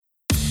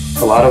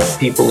A lot of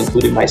people,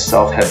 including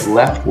myself, have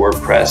left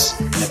WordPress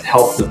and have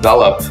helped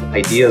develop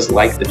ideas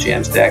like the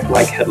JAMstack,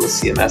 like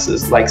headless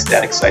CMSs, like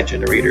static site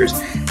generators,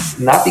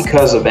 not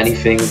because of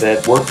anything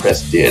that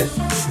WordPress did,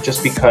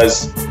 just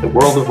because the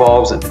world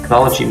evolves and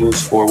technology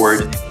moves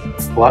forward.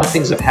 A lot of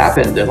things have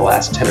happened in the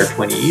last 10 or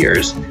 20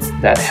 years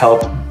that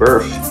helped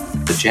birth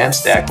the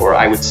JAMstack, or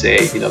I would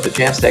say, the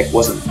JAMstack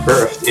wasn't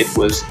birthed, it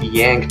was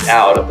yanked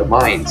out of the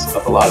minds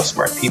of a lot of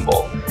smart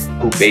people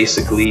who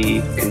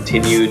basically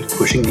continued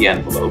pushing the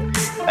envelope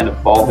and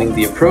evolving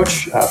the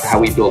approach of how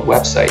we build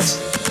websites.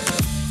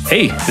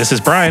 Hey, this is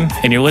Brian,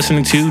 and you're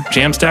listening to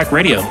JAMstack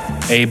Radio,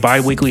 a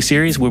bi-weekly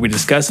series where we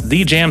discuss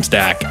the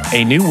JAMstack,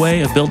 a new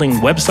way of building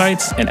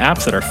websites and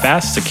apps that are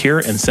fast, secure,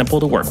 and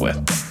simple to work with.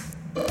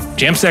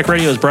 JAMstack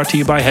Radio is brought to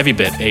you by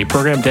HeavyBit, a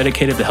program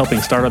dedicated to helping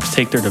startups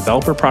take their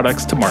developer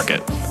products to market.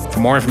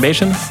 For more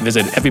information,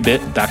 visit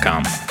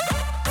heavybit.com.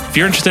 If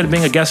you're interested in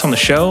being a guest on the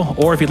show,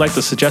 or if you'd like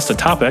to suggest a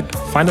topic,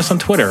 find us on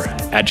Twitter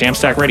at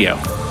JAMstack Radio.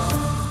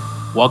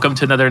 Welcome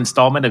to another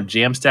installment of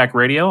JAMstack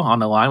Radio. On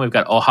the line, we've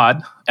got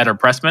Ohad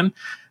Eder-Pressman. Do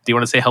you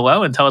want to say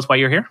hello and tell us why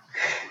you're here?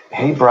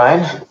 Hey,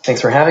 Brian. Thanks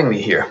for having me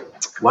here.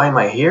 Why am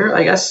I here?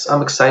 I guess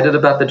I'm excited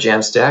about the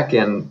JAMstack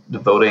and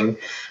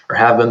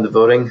have been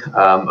devoting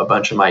a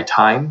bunch of my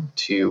time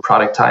to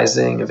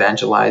productizing,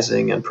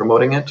 evangelizing, and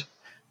promoting it.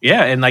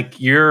 Yeah, and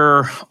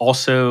you're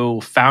also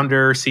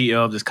founder,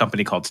 CEO of this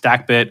company called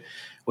Stackbit,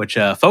 which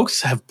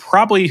folks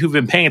who've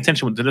been paying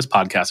attention to this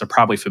podcast are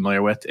probably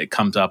familiar with. It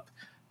comes up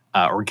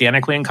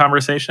organically in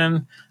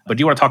conversation. But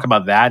do you want to talk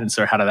about that and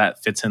sort of how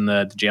that fits in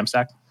the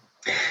JAMstack?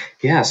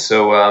 Yeah,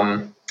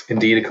 so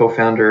indeed a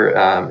co-founder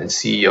and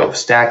CEO of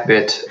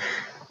Stackbit.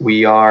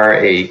 We are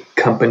a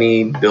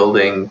company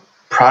building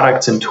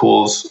products and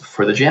tools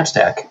for the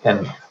JAMstack.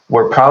 And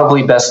we're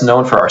probably best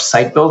known for our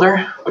site builder,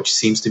 which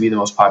seems to be the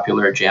most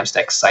popular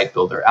JAMstack site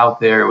builder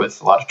out there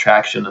with a lot of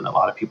traction and a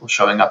lot of people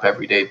showing up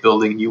every day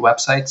building new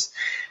websites,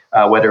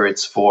 whether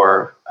it's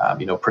for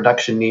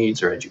production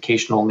needs or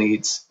educational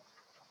needs.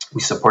 We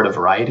support a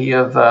variety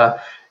of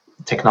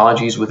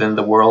technologies within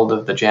the world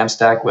of the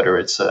JAMstack, whether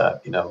it's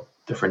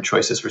different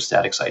choices for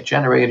static site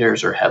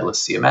generators or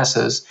headless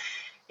CMSs.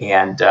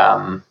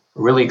 And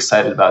really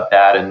excited about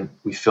that, and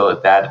we feel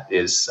that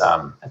is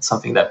it's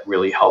something that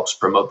really helps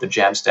promote the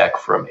JAMstack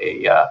from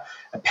a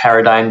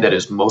paradigm that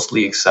is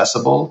mostly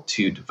accessible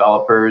to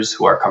developers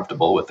who are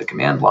comfortable with the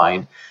command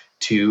line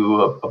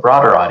to a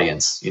broader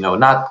audience.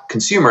 Not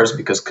consumers,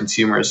 because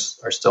consumers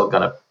are still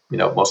going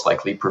to most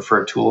likely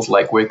prefer tools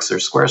like Wix or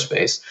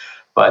Squarespace,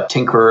 but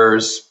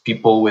tinkerers,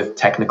 people with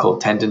technical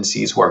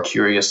tendencies who are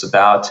curious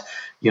about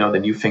the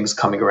new things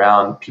coming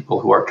around, people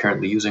who are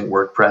currently using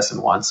WordPress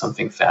and want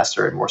something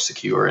faster and more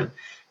secure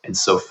and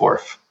so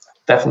forth.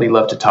 Definitely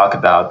love to talk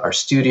about our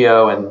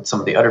studio and some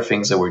of the other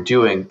things that we're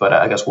doing, but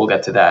I guess we'll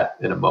get to that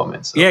in a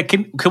moment. So. Yeah,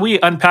 can we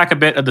unpack a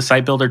bit of the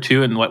site builder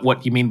too, and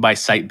what you mean by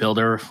site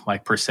builder,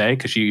 per se?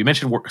 Because you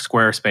mentioned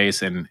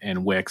Squarespace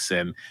and Wix,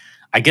 and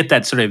I get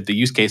that sort of the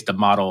use case, the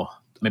model,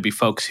 maybe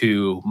folks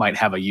who might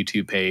have a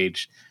YouTube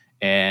page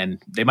and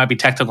they might be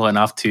technical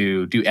enough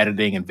to do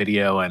editing and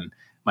video and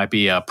might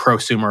be a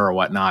prosumer or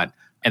whatnot,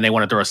 and they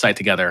want to throw a site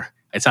together.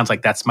 It sounds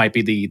like that might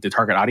be the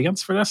target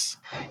audience for this.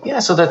 Yeah,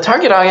 so the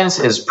target audience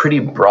is pretty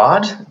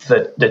broad.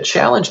 The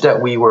challenge that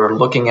we were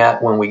looking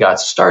at when we got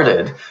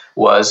started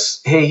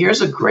was, hey, here's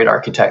a great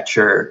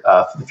architecture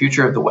for the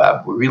future of the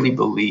web. We really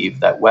believe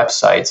that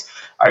websites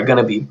are going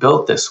to be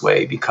built this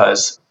way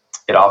because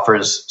it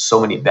offers so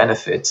many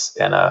benefits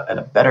and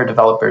a better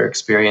developer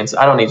experience.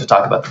 I don't need to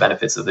talk about the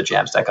benefits of the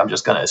JAMstack. I'm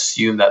just going to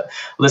assume that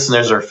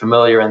listeners are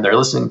familiar and they're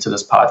listening to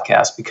this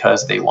podcast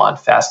because they want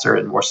faster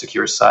and more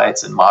secure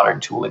sites and modern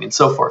tooling and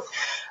so forth.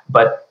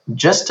 But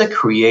just to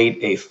create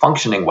a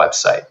functioning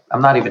website,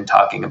 I'm not even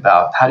talking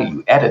about how do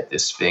you edit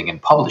this thing and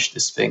publish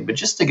this thing, but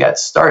just to get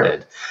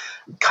started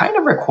kind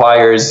of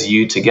requires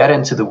you to get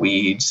into the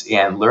weeds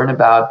and learn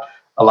about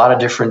a lot of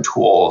different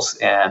tools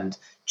and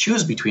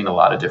choose between a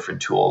lot of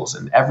different tools,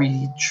 and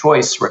every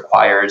choice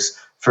requires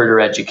further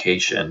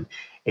education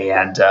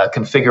and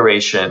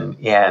configuration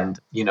and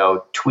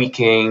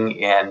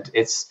tweaking, and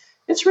it's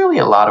really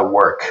a lot of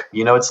work.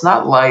 It's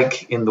not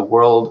like in the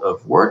world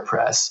of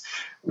WordPress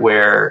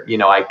where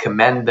I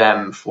commend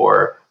them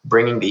for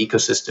bringing the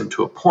ecosystem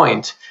to a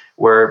point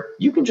where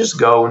you can just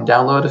go and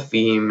download a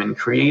theme and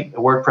create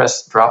a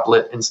WordPress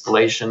droplet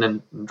installation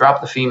and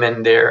drop the theme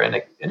in there, and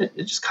it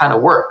just kind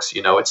of works.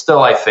 It's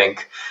still, I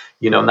think,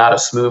 not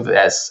as smooth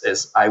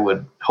as I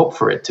would hope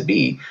for it to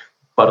be,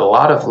 but a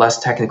lot of less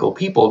technical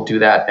people do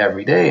that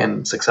every day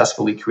and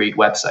successfully create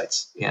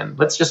websites. And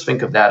let's just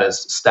think of that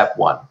as step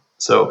one.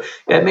 So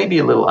it may be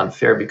a little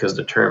unfair because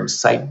the term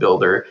site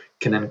builder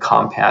can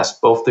encompass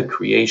both the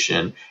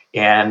creation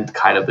and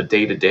kind of the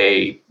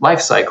day-to-day life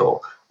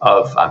cycle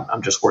of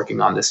I'm just working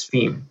on this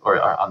theme or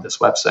on this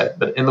website.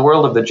 But in the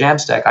world of the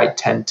JAMstack, I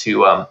tend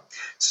to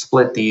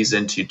split these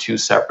into two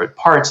separate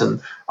parts.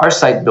 And our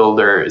site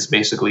builder is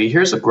basically,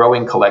 here's a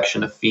growing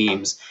collection of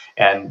themes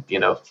and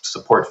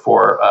support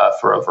for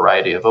a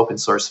variety of open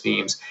source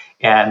themes.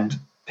 And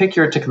pick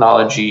your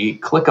technology,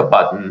 click a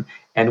button,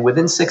 and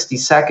within 60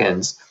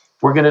 seconds,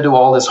 we're going to do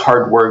all this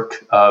hard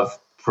work of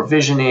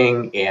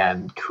provisioning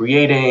and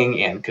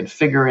creating and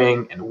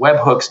configuring and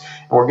webhooks.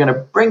 And we're going to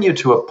bring you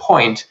to a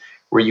point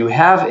where you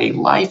have a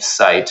live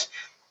site.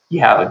 You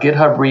have a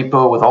GitHub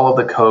repo with all of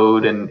the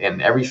code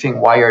and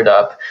everything wired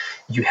up.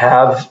 You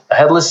have a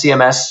headless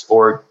CMS,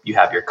 or you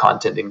have your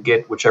content in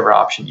Git, whichever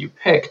option you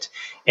picked,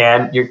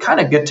 and you're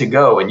kind of good to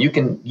go. And you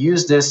can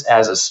use this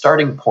as a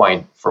starting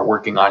point for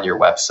working on your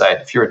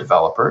website. If you're a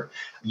developer,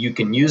 you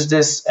can use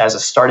this as a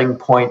starting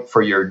point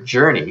for your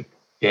journey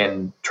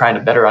in trying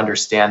to better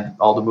understand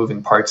all the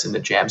moving parts in the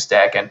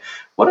JAMstack and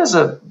what is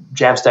a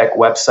JAMstack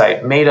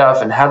website made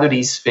of, and how do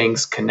these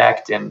things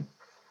connect. And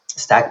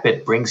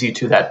Stackbit brings you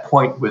to that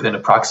point within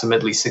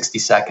approximately 60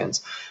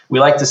 seconds. We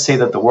like to say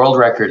that the world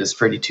record is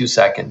 32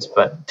 seconds,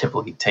 but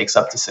typically takes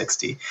up to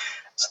 60.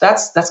 So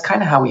that's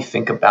kind of how we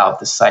think about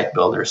the site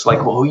builders.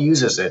 Like, well, who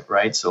uses it,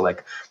 right? So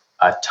like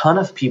a ton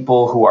of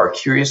people who are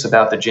curious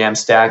about the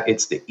JAMstack.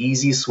 It's the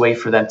easiest way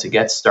for them to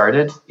get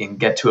started and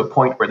get to a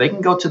point where they can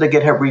go to the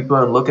GitHub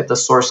repo and look at the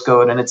source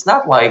code. And it's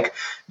not like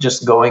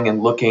just going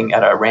and looking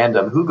at a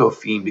random Hugo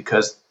theme,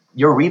 because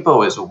your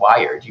repo is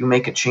wired. You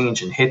make a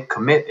change and hit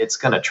commit, it's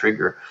going to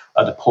trigger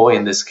a deploy,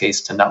 in this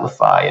case, to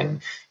nullify.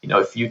 And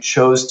if you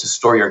chose to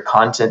store your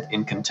content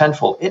in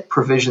Contentful, it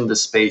provisioned the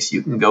space.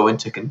 You can go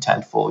into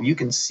Contentful. You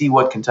can see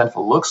what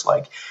Contentful looks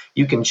like.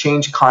 You can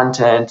change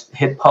content,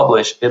 hit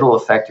publish. It'll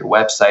affect your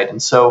website.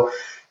 And so,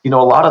 a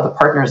lot of the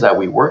partners that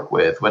we work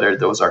with, whether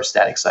those are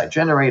static site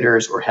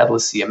generators or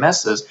headless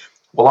CMSs,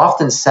 will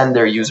often send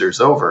their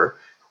users over,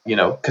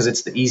 because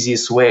it's the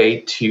easiest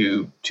way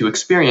to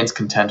experience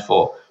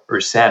Contentful, or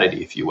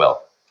Sanity, if you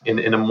will,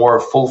 in a more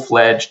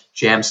full-fledged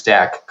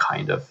JAMstack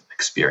kind of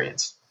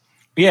experience.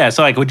 Yeah,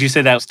 so would you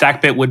say that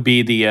Stackbit would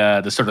be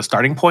the sort of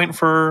starting point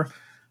for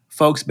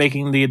folks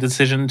making the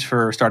decision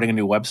for starting a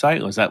new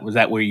website? Was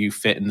that where you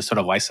fit in the sort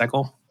of life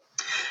cycle?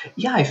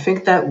 Yeah, I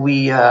think that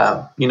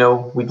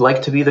we'd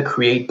like to be the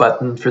create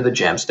button for the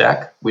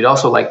JAMstack. We'd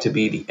also like to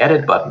be the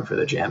edit button for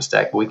the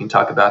JAMstack, but we can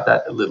talk about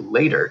that a little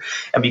later.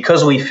 And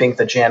because we think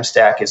the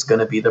JAMstack is going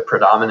to be the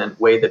predominant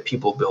way that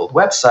people build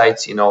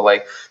websites,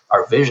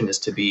 our vision is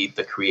to be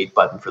the create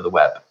button for the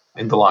web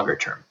in the longer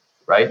term,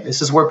 right?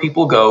 This is where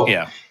people go.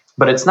 Yeah.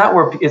 But it's not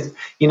where it's,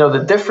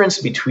 the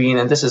difference between,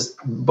 and this is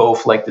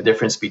both like the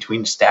difference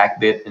between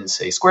Stackbit and,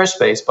 say,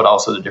 Squarespace, but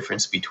also the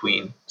difference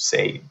between,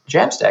 say,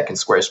 JAMstack and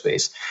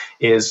Squarespace,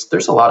 is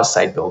there's a lot of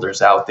site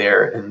builders out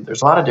there, and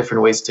there's a lot of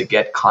different ways to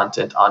get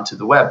content onto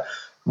the web.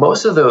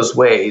 Most of those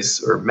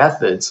ways or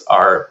methods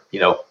are,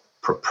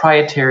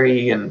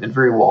 proprietary and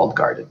very walled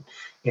garden.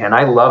 And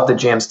I love the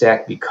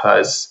JAMstack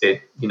because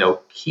it,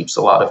 keeps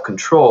a lot of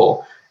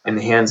control in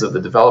the hands of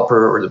the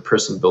developer or the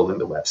person building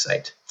the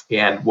website.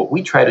 And what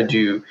we try to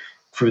do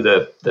through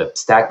the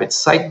Stackbit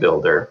site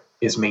builder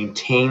is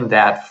maintain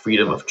that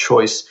freedom of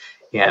choice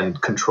and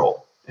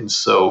control. And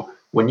so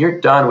when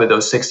you're done with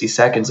those 60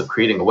 seconds of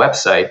creating a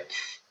website,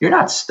 you're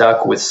not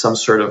stuck with some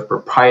sort of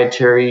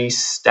proprietary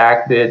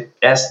Stackbit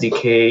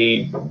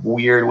SDK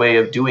weird way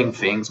of doing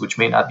things, which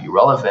may not be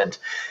relevant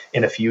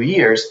in a few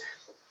years.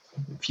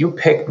 If you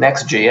pick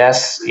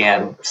Next.js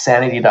and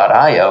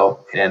Sanity.io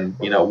and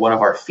one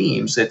of our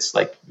themes, it's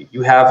like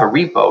you have a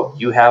repo,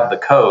 you have the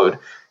code.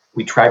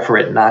 We try for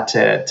it not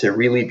to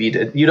really be,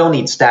 you don't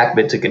need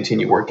Stackbit to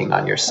continue working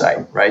on your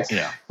site, right?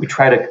 Yeah. We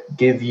try to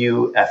give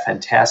you a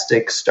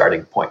fantastic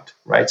starting point,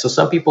 right? So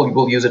some people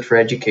will use it for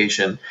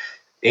education.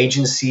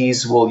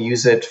 Agencies will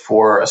use it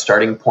for a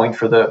starting point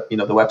for the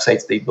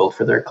websites they build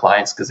for their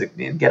clients, because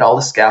they get all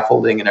the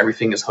scaffolding and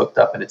everything is hooked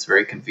up and it's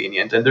very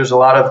convenient. And there's a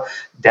lot of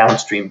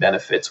downstream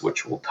benefits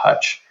which we'll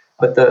touch.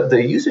 But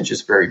the usage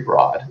is very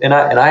broad. And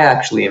I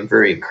actually am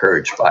very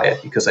encouraged by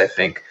it, because I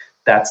think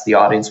that's the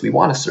audience we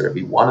want to serve.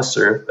 We want to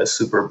serve a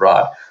super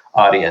broad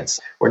audience.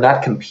 We're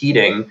not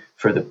competing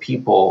for the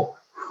people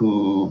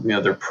who,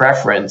 their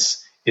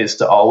preference is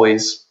to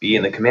always be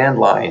in the command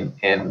line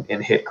and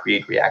hit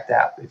create React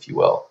app, if you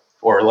will,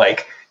 or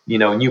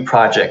new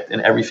project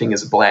and everything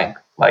is blank.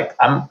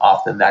 I'm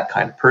often that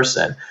kind of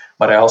person,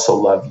 but I also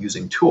love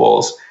using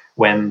tools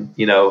when,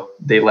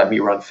 they let me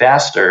run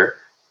faster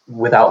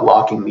without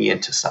locking me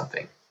into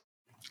something.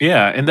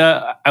 Yeah, and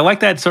I like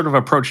that sort of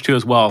approach too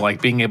as well,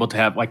 like being able to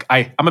have,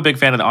 I'm a big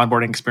fan of the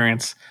onboarding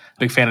experience,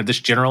 big fan of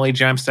just generally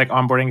JAMstack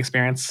onboarding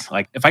experience.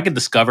 Like if I could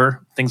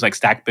discover things like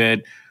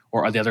Stackbit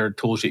or the other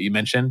tools that you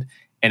mentioned,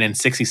 and in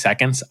 60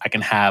 seconds, I can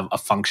have a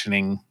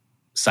functioning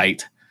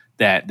site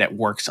that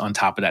works on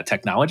top of that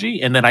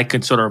technology, and then I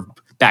could sort of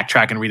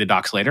backtrack and read the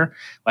docs later.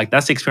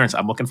 That's the experience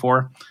I'm looking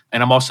for.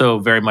 And I'm also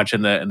very much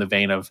in the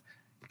vein of,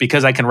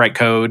 because I can write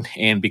code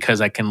and because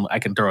I can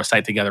throw a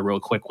site together real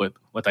quick with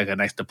a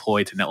nice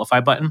deploy to nullify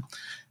button,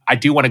 I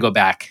do want to go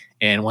back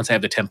and once I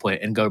have the template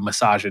and go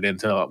massage it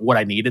into what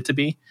I need it to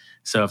be.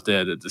 So if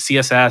the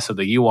CSS or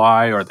the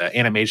UI or the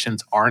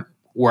animations aren't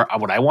what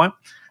I want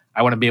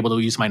to be able to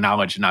use my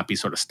knowledge and not be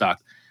sort of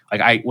stuck.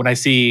 When I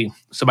see,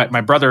 so my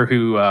brother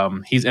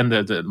who he's in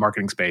the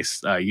marketing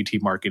space, UT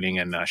marketing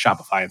and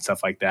Shopify and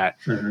stuff like that,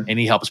 and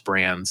he helps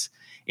brands.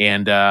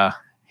 And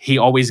he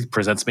always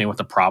presents me with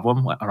a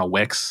problem on a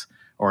Wix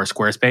or a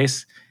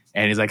Squarespace.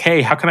 And he's like,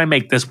 hey, how can I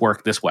make this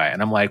work this way?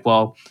 And I'm like,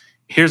 well,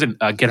 here's a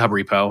GitHub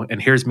repo,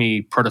 and here's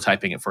me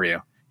prototyping it for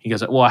you. He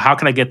goes, well, how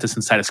can I get this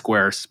inside of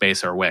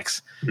Squarespace or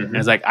Wix? Mm-hmm. And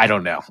it's like, I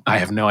don't know. I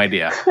have no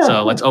idea.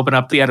 So let's open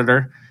up the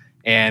editor.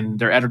 And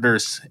their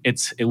editors,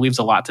 it leaves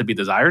a lot to be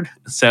desired.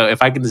 So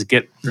if I can just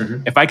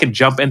if I can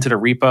jump into the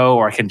repo,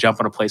 or I can jump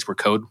on a place where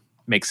code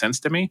makes sense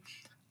to me,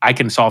 I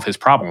can solve his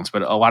problems.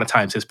 But a lot of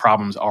times his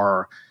problems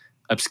are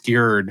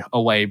obscured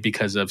away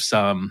because of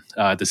some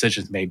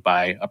decisions made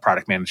by a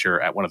product manager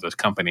at one of those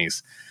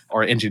companies,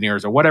 or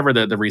engineers, or whatever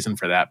the reason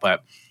for that.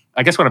 But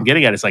I guess what I'm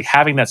getting at is like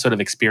having that sort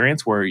of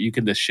experience where you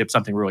can just ship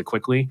something really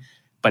quickly,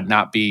 but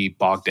not be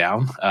bogged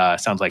down.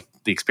 Sounds like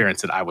the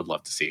experience that I would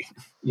love to see.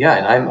 Yeah,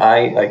 and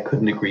I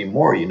couldn't agree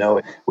more.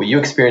 What you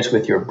experienced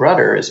with your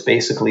brother is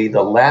basically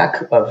the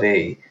lack of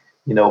a,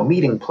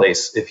 meeting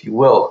place, if you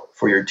will,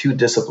 for your two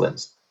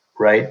disciplines,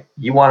 right?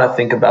 You want to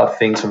think about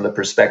things from the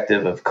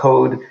perspective of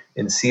code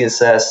and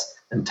CSS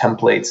and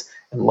templates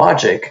and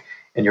logic.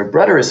 And your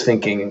brother is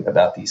thinking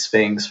about these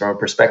things from a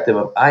perspective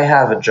of, I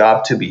have a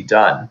job to be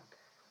done.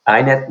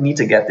 I need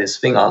to get this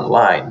thing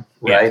online,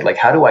 right? Yeah. Like,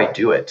 how do I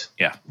do it?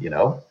 Yeah.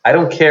 I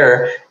don't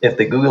care if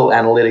the Google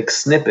Analytics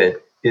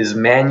snippet is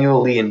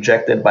manually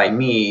injected by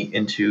me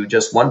into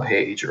just one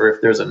page, or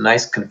if there's a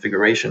nice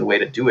configuration way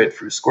to do it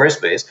through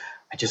Squarespace.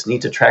 I just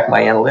need to track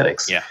my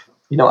analytics. Yeah.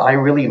 I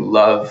really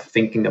love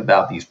thinking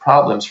about these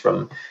problems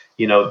from,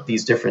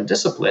 these different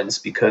disciplines,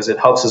 because it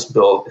helps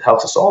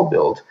us all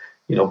build,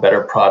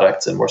 better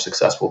products and more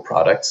successful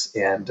products.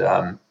 And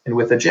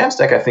with the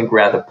JAMstack, I think we're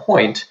at the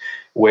point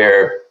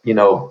where,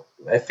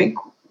 I think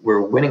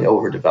we're winning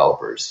over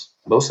developers.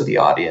 Most of the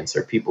audience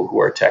are people who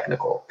are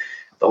technical.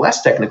 The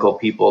less technical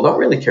people don't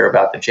really care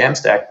about the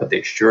JAMstack, but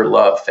they sure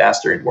love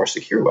faster and more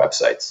secure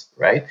websites,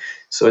 right?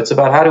 So it's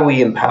about how do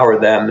we empower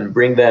them and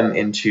bring them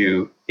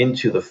into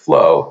the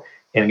flow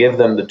and give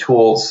them the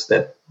tools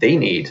that they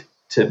need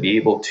to be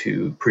able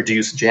to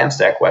produce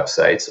JAMstack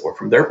websites, or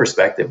from their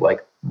perspective,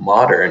 like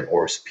modern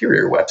or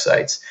superior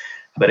websites,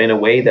 but in a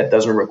way that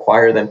doesn't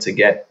require them to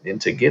get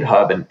into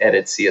GitHub and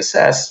edit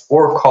CSS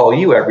or call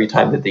you every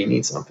time that they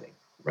need something,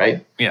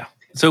 right? Yeah.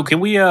 So can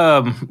we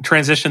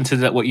transition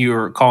to what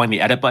you're calling the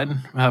edit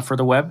button for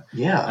the web?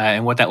 Yeah.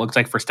 And what that looks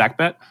like for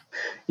Stackbit?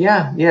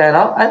 Yeah. And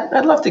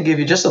I'd love to give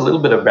you just a little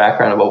bit of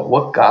background about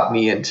what got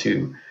me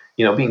into,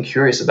 being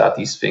curious about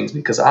these things,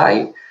 because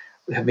I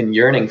have been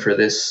yearning for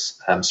this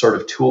sort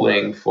of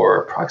tooling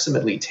for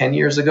approximately 10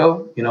 years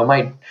ago.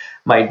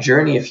 My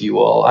journey, if you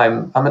will,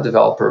 I'm a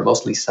developer,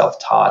 mostly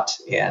self-taught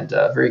and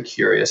very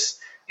curious,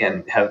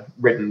 and have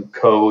written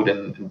code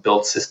and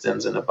built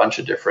systems in a bunch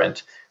of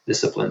different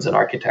disciplines and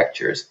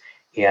architectures.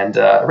 And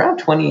around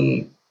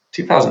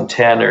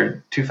 2010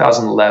 or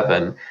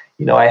 2011,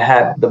 I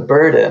had the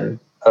burden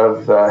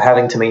of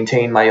having to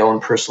maintain my own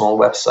personal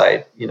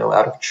website,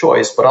 out of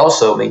choice, but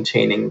also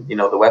maintaining, the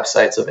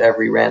websites of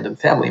every random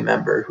family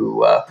member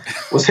who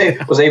was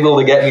able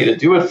to get me to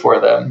do it for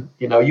them.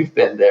 You've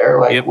been there.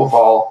 Like, yep. We've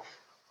all,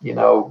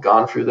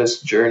 gone through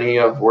this journey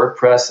of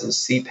WordPress and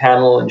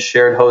cPanel and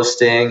shared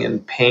hosting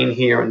and pain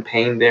here and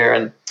pain there.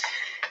 And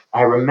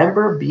I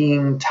remember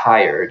being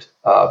tired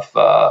of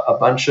a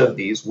bunch of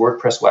these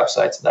WordPress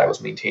websites that I was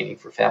maintaining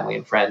for family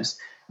and friends,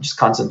 just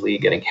constantly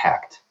getting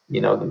hacked.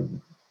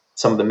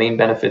 Some of the main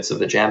benefits of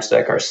the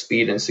JAMstack are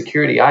speed and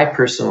security. I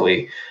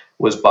personally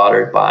was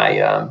bothered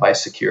by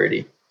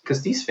security,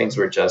 because these things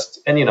were just,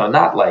 and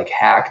not like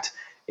hacked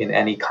in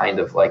any kind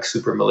of like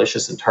super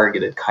malicious and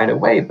targeted kind of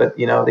way, but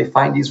they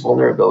find these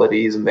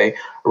vulnerabilities and they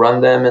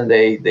run them, and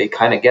they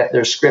kind of get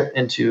their script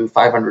into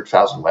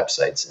 500,000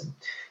 websites, and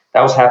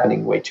that was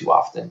happening way too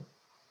often.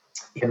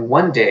 And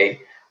one day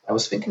I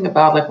was thinking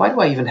about, like, why do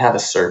I even have a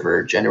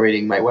server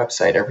generating my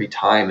website every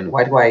time, and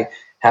why do I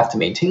have to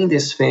maintain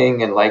this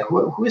thing, and like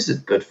who is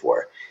it good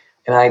for?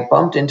 And I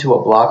bumped into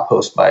a blog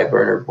post by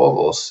Bernard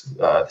Vogels,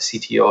 the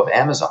CTO of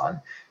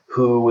Amazon,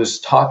 who was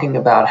talking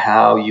about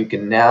how you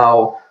can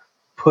now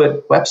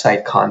put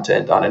website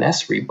content on an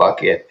S3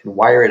 bucket and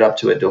wire it up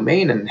to a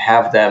domain and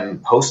have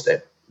them host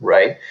it,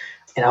 right?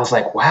 And I was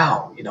like,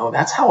 wow,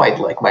 that's how I'd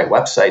like my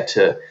website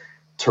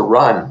to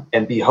run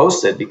and be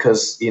hosted,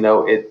 because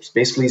it's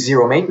basically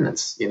zero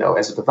maintenance.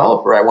 As a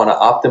developer, I want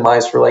to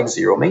optimize for like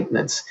zero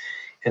maintenance.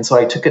 And so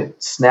I took a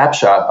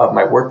snapshot of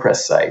my WordPress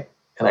site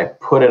and I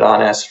put it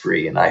on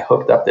S3 and I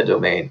hooked up the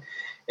domain,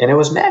 and it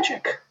was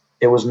magic.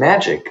 It was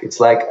magic. It's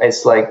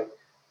like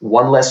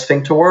one less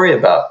thing to worry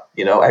about.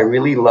 I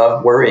really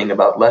love worrying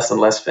about less and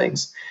less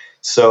things.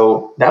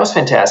 So that was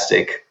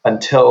fantastic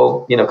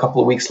until, a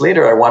couple of weeks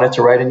later, I wanted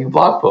to write a new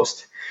blog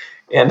post.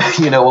 And,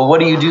 well, what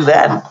do you do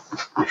then?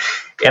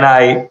 And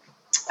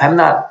I'm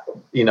not,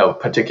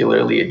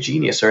 particularly a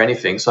genius or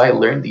anything. So I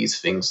learned these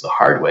things the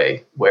hard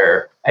way,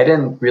 where I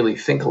didn't really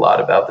think a lot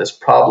about this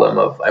problem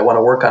of, I want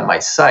to work on my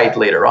site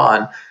later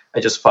on. I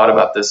just thought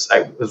about this.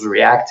 I was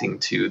reacting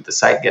to the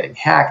site getting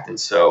hacked. And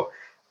so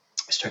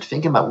I started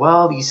thinking about,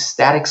 well, these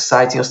static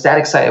sites,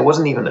 static site, it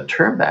wasn't even a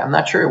term that, I'm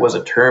not sure it was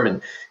a term.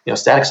 And,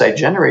 static site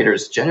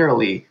generators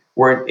generally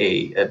weren't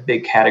a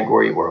big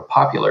category or a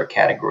popular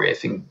category. I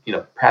think,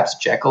 perhaps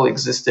Jekyll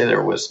existed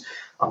or was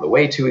on the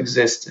way to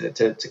exist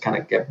to kind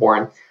of get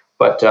born.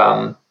 But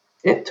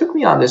it took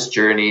me on this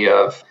journey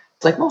of,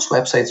 like most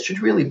websites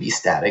should really be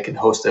static and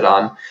hosted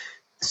on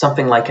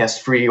something like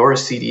S3 or a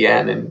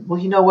CDN. And well,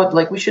 you know what,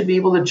 like we should be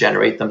able to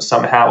generate them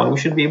somehow, and we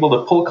should be able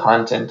to pull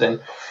content,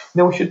 and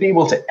we should be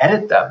able to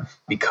edit them,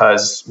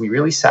 because we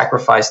really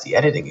sacrifice the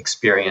editing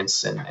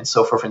experience and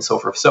so forth and so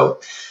forth. So,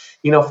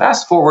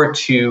 fast forward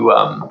to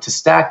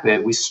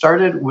Stackbit, we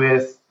started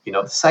with,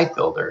 the site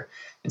builder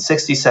in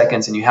 60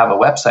 seconds and you have a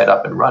website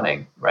up and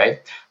running, right?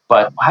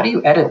 But how do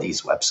you edit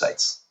these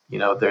websites?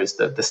 There's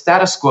the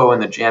status quo in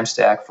the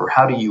JAMstack for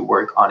how do you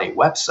work on a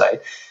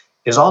website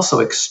is also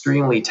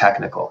extremely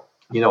technical.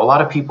 A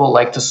lot of people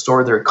like to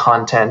store their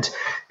content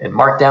in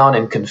Markdown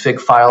and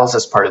config files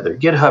as part of their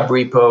GitHub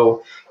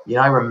repo.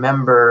 I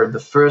remember the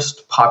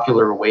first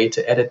popular way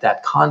to edit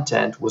that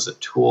content was a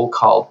tool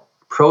called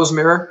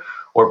ProsMirror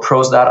or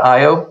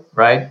pros.io,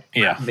 right?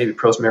 Yeah. Maybe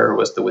ProsMirror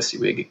was the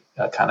WYSIWYG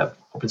kind of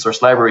open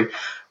source library,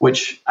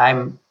 which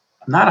I'm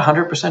not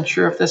 100%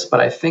 sure of this, but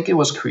I think it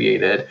was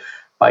created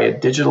by a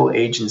digital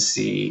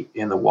agency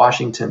in the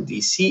Washington,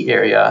 D.C.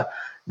 area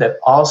that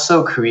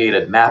also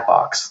created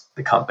Mapbox,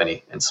 the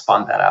company, and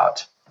spun that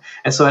out.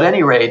 And so at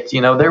any rate,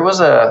 there was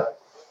a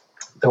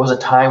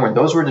time when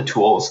those were the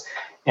tools.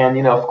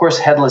 And, of course,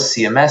 headless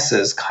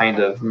CMSs kind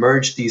of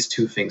merged these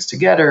two things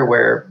together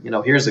where,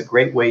 here's a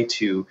great way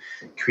to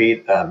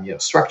create,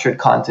 structured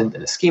content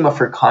and a schema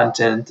for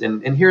content.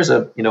 And here's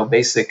a,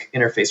 basic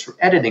interface for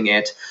editing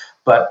it.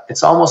 But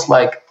it's almost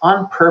like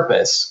on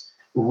purpose,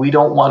 we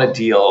don't want to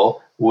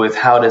deal with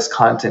how this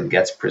content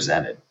gets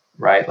presented,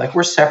 right? Like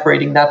we're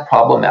separating that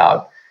problem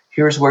out.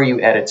 Here's where you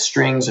edit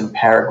strings and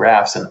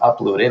paragraphs and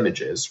upload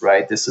images,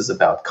 right? This is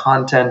about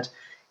content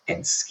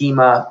and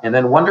schema. And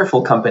then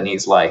wonderful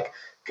companies like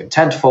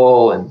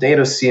Contentful and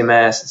Data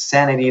CMS,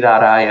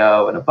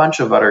 Sanity.io, and a bunch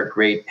of other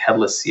great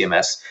headless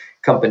CMS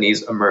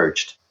companies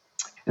emerged.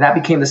 And that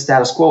became the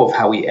status quo of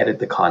how we edit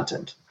the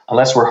content.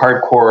 Unless we're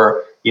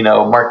hardcore,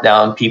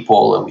 markdown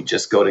people and we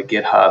just go to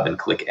GitHub and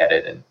click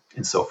edit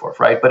and so forth,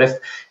 right?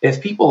 But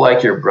if people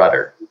like your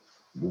brother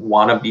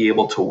want to be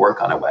able to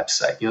work on a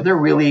website,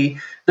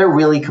 they're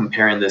really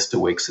comparing this to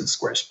Wix and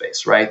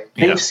Squarespace, right?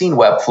 Yeah. They've seen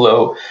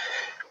Webflow.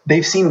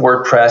 They've seen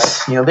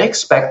WordPress. They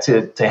expect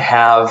to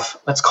have,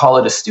 let's call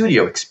it a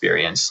studio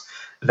experience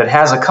that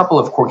has a couple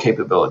of core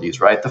capabilities,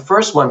 right? The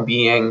first one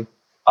being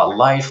a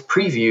live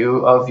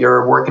preview of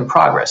your work in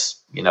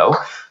progress.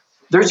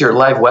 There's your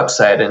live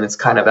website and it's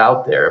kind of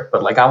out there,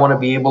 but like I want to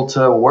be able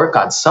to work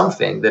on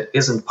something that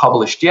isn't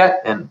published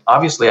yet. And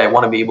obviously I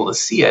want to be able to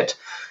see it,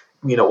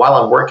 while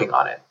I'm working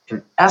on it.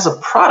 And as a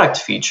product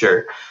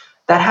feature,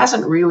 that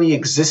hasn't really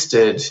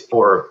existed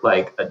or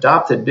like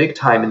adopted big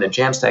time in the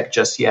JAMstack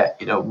just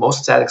yet.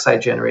 Most static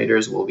site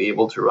generators will be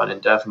able to run in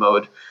dev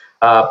mode,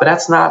 but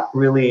that's not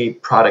really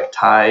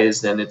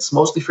productized, and it's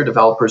mostly for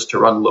developers to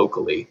run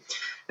locally.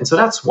 And so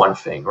that's one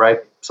thing, right?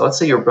 So let's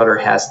say your brother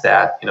has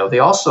that. They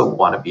also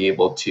want to be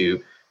able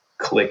to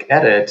click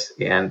edit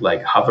and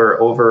like hover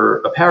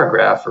over a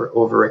paragraph or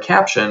over a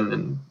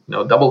caption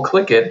and double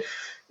click it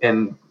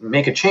and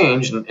make a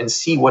change and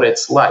see what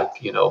it's like,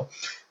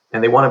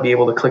 And they want to be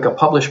able to click a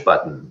publish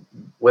button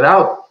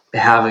without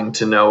having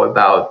to know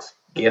about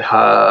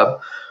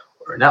GitHub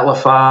or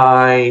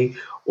Netlify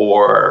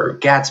or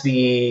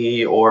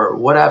Gatsby or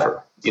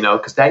whatever,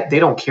 because they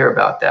don't care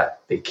about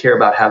that. They care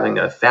about having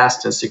a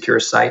fast and secure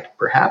site,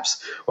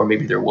 perhaps, or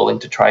maybe they're willing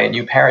to try a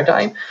new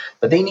paradigm,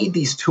 but they need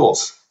these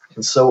tools.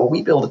 And so what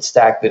we build at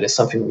Stackbit is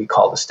something we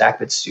call the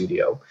Stackbit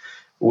Studio,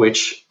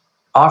 which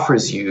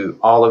offers you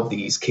all of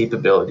these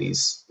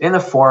capabilities in the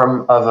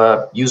form of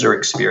a user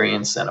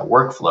experience and a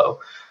workflow.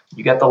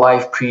 You get the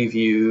live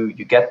preview,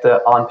 you get the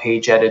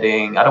on-page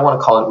editing. I don't want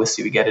to call it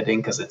WYSIWYG editing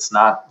because it's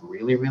not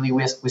really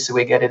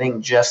WYSIWYG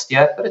editing just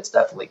yet, but it's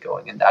definitely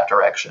going in that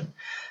direction.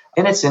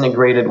 And it's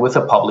integrated with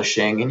a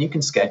publishing, and you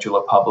can schedule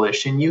a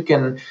publish, and you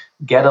can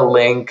get a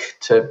link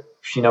to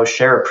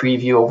share a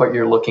preview of what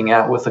you're looking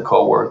at with a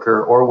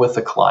coworker or with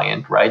a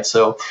client, right?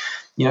 So,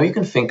 you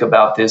can think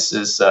about this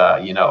as,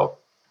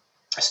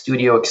 a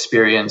studio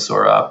experience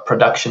or a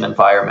production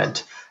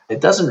environment. It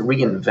doesn't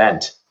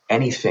reinvent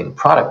anything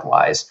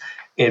product-wise.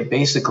 It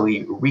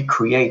basically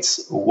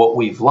recreates what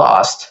we've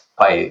lost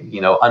by,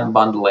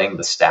 unbundling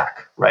the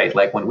stack, right?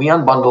 Like when we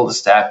unbundle the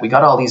stack, we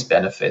got all these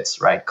benefits,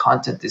 right?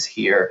 Content is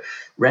here,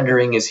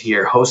 rendering is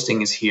here,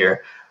 hosting is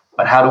here.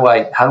 But how do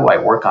I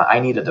work on? I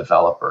need a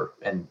developer.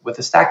 And with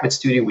the Stackbit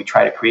Studio, we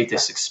try to create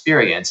this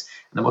experience.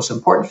 And the most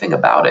important thing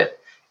about it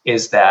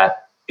is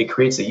that it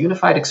creates a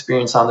unified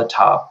experience on the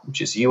top,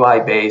 which is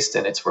UI based,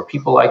 and it's for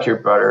people like your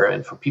brother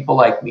and for people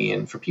like me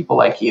and for people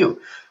like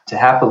you to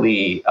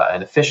happily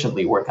and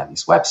efficiently work on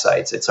these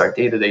websites. It's our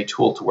day-to-day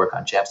tool to work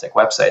on JAMstack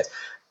websites,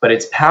 but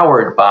it's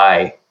powered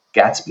by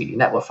Gatsby,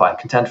 Netlify,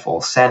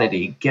 Contentful,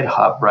 Sanity,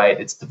 GitHub, right?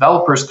 Its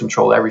developers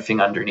control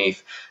everything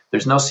underneath,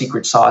 There's no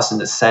secret sauce in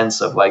the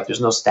sense of like,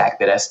 there's no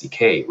Stackbit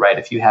SDK, right?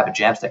 If you have a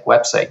JAMstack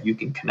website, you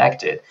can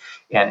connect it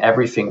and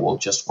everything will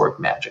just work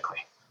magically.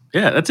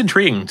 Yeah, that's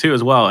intriguing too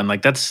as well. And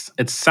like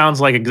it sounds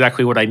like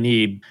exactly what I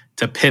need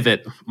to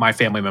pivot my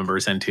family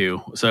members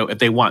into. So if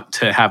they want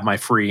to have my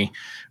free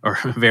or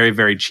very,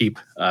 very cheap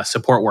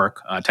support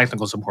work,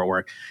 technical support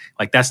work,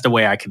 like that's the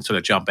way I can sort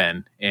of jump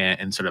in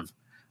and sort of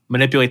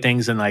manipulate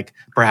things. And like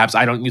perhaps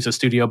I don't use a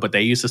studio, but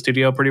they use the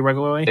studio pretty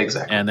regularly.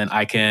 Exactly. And then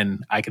I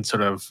can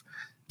sort of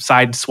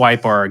side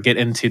swipe or get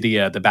into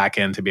the back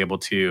end to be able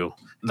to,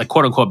 the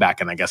quote unquote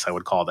back end, I guess I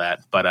would call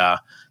that,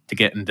 but to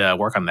get into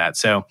work on that.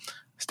 So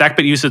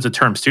Stackbit uses the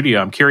term studio.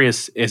 I'm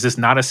curious, is this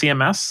not a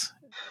CMS?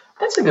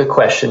 That's a good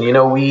question.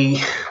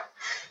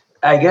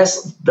 I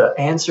guess the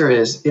answer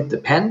is it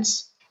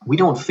depends. We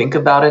don't think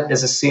about it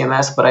as a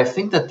CMS, but I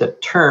think that the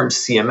term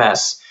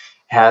CMS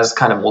has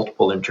kind of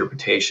multiple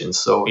interpretations.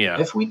 So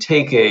if we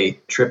take a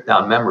trip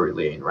down memory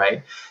lane,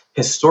 right?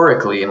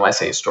 Historically, and when I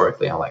say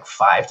historically, I'm like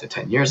 5 to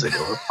 10 years ago,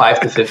 or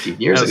 5 to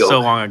 15 years ago. So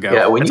long ago.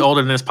 Yeah, it's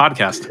older than this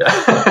podcast.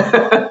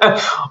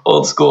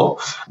 Old school.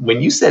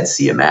 When you said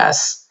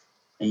CMS,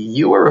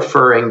 you were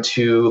referring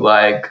to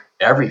like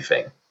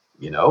everything,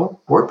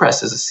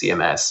 WordPress is a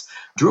CMS,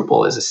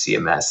 Drupal is a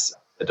CMS,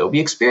 Adobe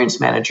Experience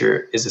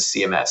Manager is a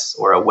CMS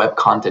or a web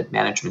content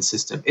management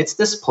system. It's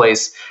this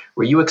place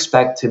where you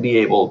expect to be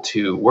able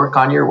to work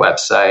on your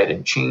website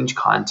and change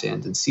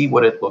content and see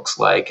what it looks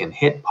like and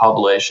hit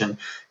publish and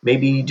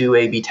maybe do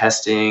A/B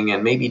testing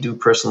and maybe do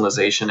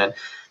personalization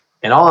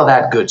and all of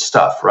that good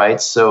stuff,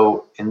 right?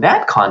 So in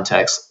that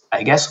context,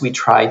 I guess we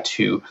try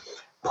to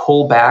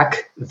pull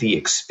back the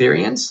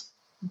experience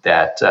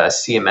that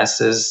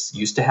CMSs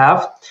used to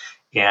have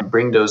and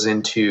bring those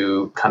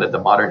into kind of the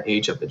modern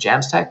age of the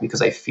JAMstack,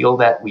 because I feel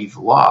that we've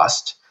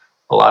lost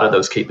a lot of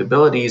those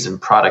capabilities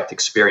and product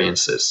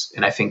experiences.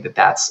 And I think that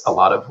that's a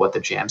lot of what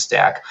the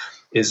JAMstack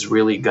is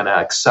really going to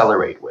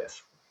accelerate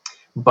with.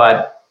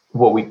 But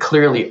what we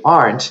clearly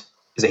aren't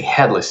is a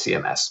headless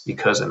CMS,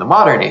 because in the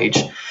modern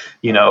age,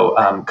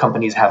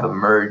 companies have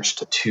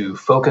emerged to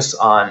focus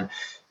on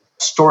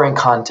storing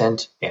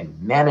content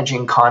and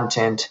managing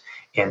content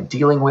and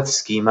dealing with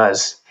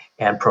schemas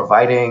and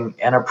providing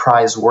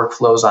enterprise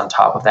workflows on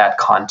top of that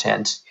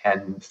content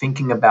and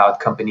thinking about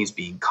companies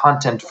being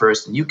content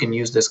first. And you can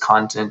use this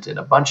content in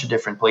a bunch of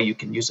different ways. You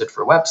can use it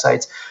for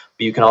websites,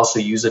 but you can also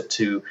use it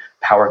to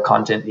power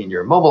content in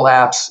your mobile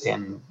apps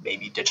and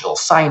maybe digital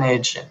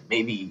signage and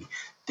maybe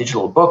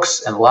digital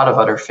books and a lot of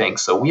other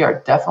things. So we are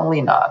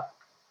definitely not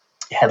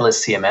a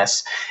headless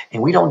CMS,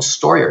 and we don't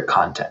store your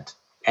content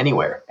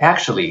anywhere.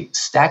 Actually,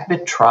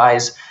 Stackbit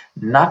tries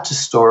not to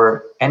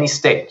store any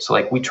state.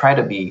 So we try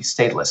to be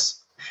stateless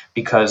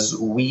because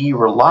we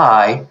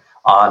rely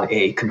on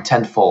a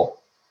contentful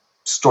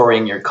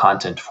storing your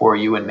content for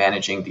you and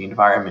managing the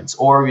environments,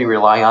 or we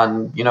rely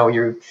on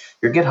your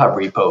GitHub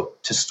repo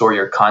to store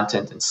your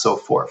content and so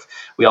forth.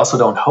 We also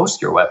don't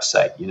host your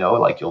website.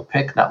 You'll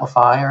pick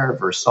Netlify or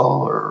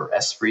Versal or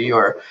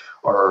S3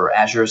 or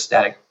Azure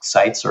Static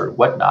Sites or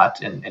whatnot,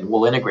 and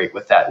we'll integrate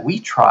with that. We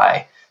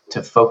try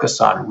to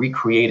focus on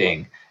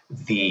recreating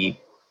the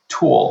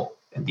tool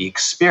and the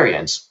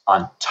experience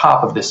on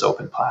top of this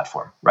open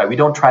platform, right? We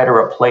don't try to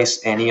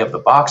replace any of the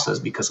boxes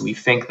because we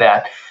think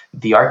that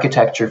the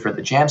architecture for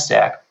the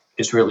JAMstack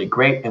is really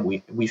great. And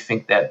we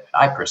think that,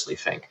 I personally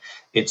think,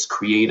 it's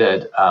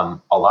created a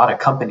lot of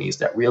companies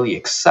that really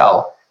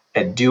excel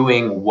at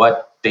doing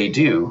what they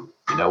do,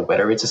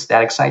 whether it's a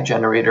static site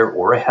generator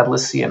or a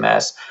headless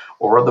CMS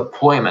or a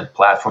deployment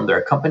platform. There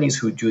are companies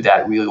who do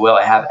that really well.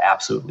 I have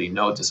absolutely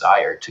no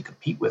desire to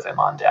compete with them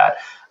on that.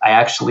 I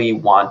actually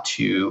want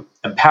to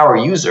empower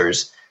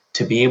users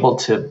to be able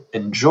to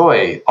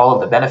enjoy all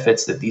of the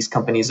benefits that these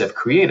companies have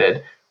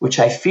created, which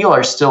I feel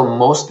are still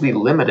mostly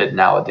limited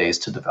nowadays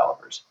to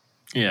developers.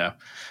 Yeah.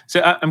 So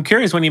I'm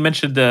curious, when you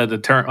mentioned the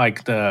term,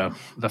 like the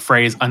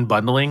phrase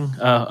unbundling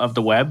of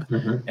the web,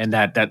 and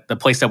that the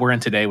place that we're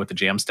in today with the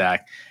JAMstack,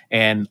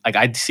 and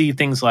I see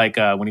things like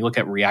when you look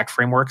at React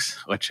frameworks,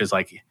 which is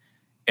like,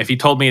 if you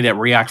told me that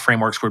React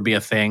frameworks would be a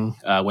thing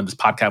when this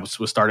podcast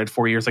was started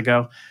 4 years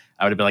ago,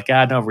 I would have been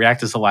like, no,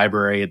 React is a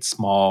library. It's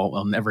small.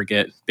 We'll never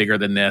get bigger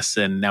than this.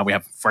 And now we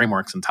have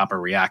frameworks on top of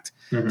React.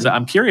 So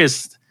I'm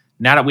curious,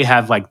 now that we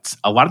have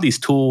a lot of these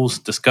tools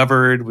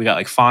discovered, we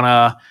got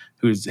Fauna,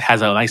 who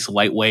has a nice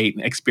lightweight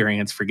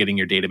experience for getting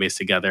your database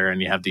together,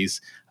 and you have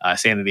these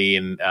Sanity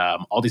and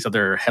all these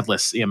other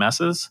headless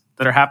CMSs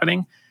that are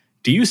happening.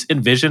 Do you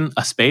envision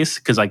a space?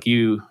 Because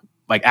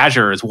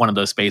Azure is one of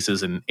those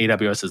spaces, and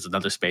AWS is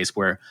another space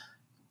where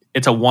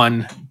it's a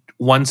one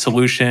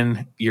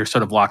solution. You're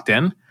sort of locked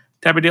in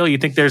type of deal. You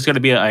think there's going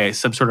to be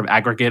some sort of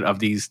aggregate of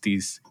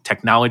these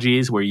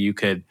technologies where you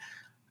can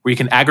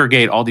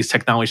aggregate all these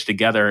technologies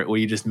together, where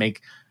you just make.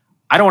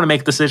 I don't want to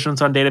make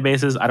decisions on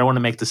databases. I don't want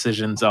to make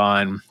decisions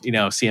on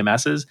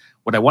CMSs.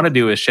 What I want to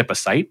do is ship a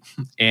site,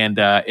 and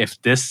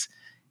if this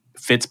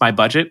fits my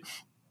budget,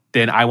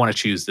 then I want to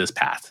choose this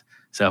path.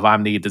 So if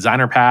I'm the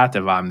designer path,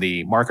 if I'm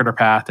the marketer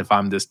path, if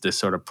I'm this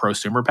sort of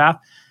prosumer path,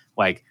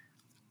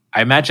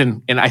 I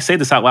imagine, and I say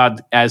this out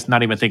loud as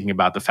not even thinking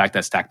about the fact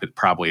that Stackbit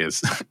probably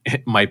is,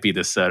 it might be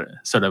this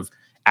sort of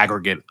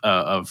aggregate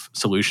of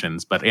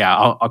solutions. But yeah,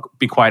 I'll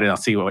be quiet and I'll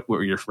see what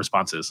your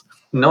response is.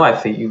 No, I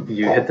think you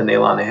hit the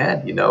nail on the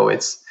head.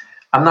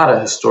 I'm not a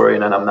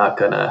historian and I'm not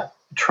going to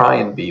try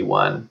and be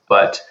one,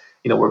 but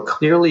we're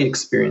clearly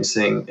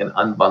experiencing an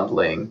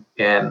unbundling.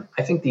 And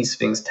I think these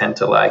things tend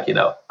to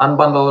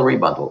unbundle,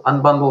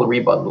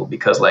 rebundle,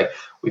 because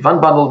we've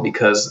unbundled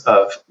because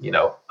of,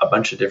 a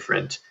bunch of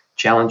different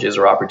challenges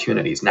or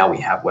opportunities. Now we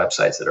have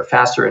websites that are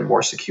faster and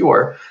more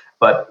secure,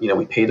 but,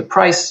 we pay the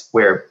price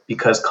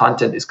because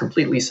content is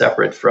completely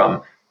separate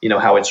from,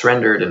 how it's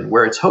rendered and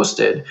where it's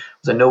hosted,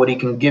 so nobody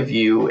can give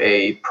you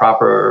a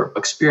proper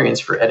experience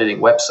for editing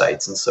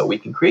websites. And so we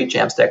can create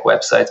JAMstack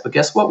websites, but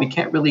guess what? We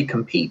can't really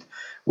compete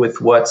with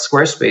what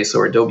Squarespace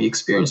or Adobe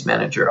Experience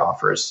Manager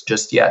offers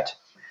just yet.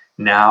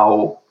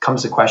 Now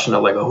comes the question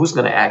of who's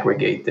going to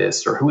aggregate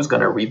this or who's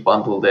going to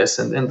rebundle this?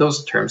 And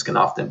those terms can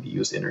often be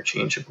used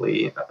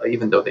interchangeably,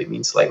 even though they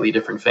mean slightly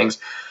different things.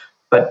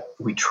 But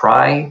we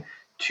try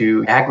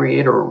to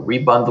aggregate or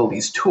rebundle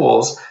these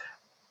tools,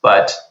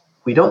 but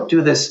we don't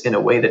do this in a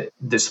way that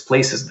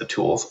displaces the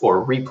tools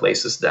or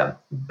replaces them.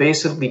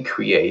 Basically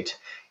create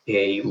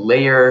a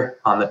layer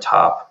on the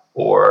top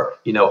or,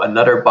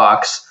 another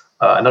box,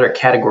 another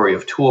category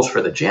of tools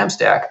for the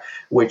JAMstack,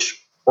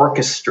 which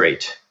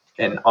orchestrate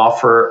and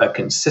offer a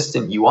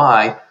consistent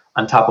UI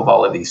on top of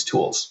all of these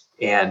tools.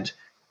 And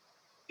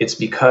it's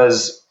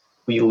because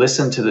we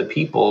listen to the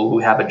people who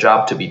have a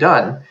job to be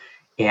done.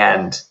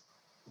 And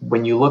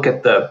when you look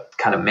at the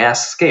kind of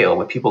mass scale,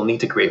 when people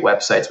need to create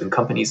websites, when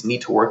companies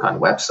need to work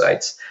on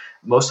websites,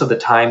 most of the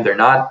time they're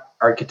not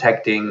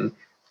architecting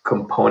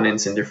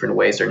components in different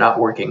ways. They're not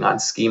working on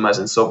schemas.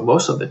 And so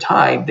most of the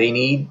time they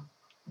need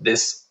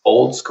this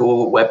old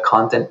school web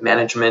content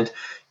management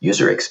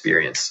user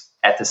experience.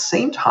 At the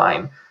same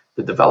time,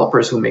 the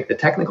developers who make the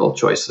technical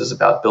choices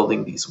about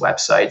building these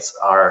websites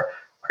are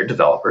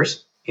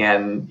developers.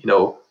 And,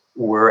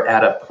 we're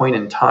at a point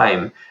in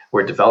time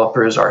where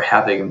developers are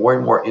having more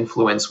and more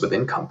influence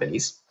within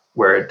companies,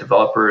 where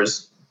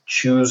developers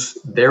choose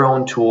their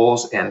own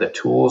tools and the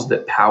tools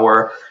that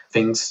power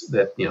things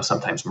that,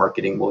 sometimes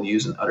marketing will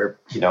use and other,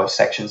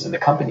 sections in the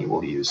company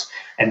will use.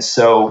 And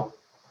so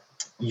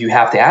you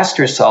have to ask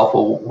yourself,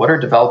 well, what are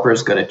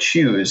developers going to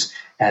choose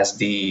as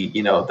the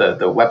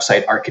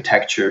website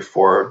architecture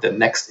for the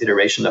next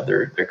iteration of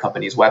their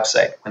company's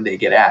website when they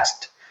get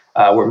asked?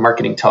 Where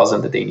marketing tells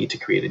them that they need to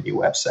create a new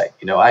website.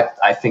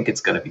 I think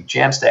it's going to be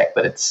JAMstack,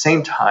 but at the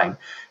same time,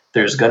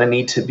 there's going to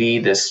need to be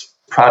this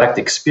product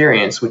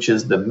experience, which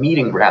is the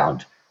meeting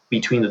ground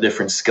between the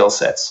different skill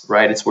sets,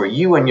 right? It's where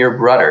you and your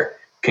brother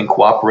can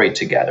cooperate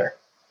together,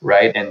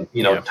 right? And,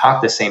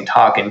 talk the same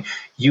talk, and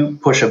you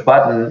push a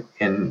button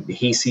and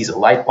he sees a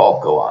light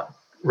bulb go on,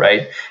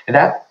 right? And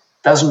that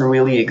doesn't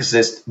really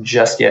exist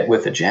just yet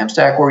with the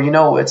JAMstack, or,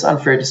 it's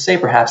unfair to say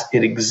perhaps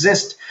it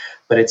exists,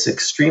 but it's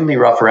extremely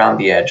rough around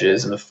the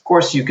edges. And of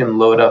course, you can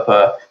load up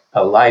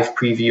a live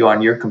preview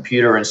on your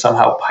computer and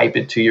somehow pipe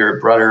it to your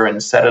brother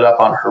and set it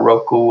up on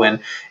Heroku. And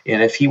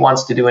if he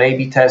wants to do an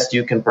A/B test,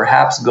 you can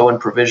perhaps go and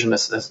provision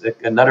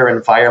another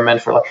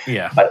environment for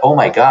But oh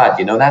my God,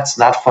 that's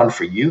not fun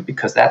for you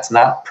because that's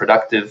not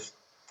productive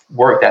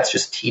work. That's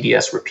just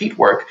tedious repeat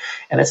work.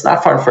 And it's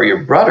not fun for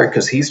your brother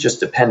because he's just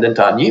dependent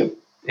on you.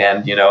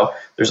 And,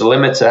 there's a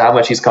limit to how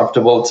much he's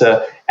comfortable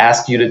to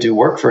ask you to do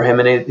work for him.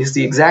 And it's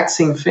the exact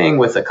same thing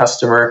with a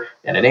customer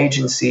and an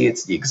agency.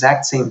 It's the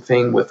exact same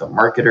thing with a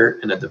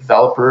marketer and a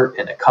developer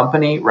and a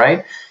company,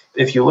 right?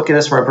 If you look at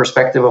this from a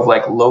perspective of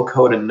low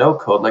code and no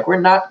code, we're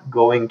not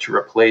going to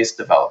replace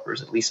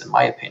developers, at least in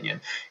my opinion.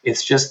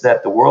 It's just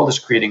that the world is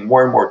creating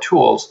more and more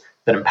tools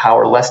that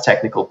empower less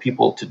technical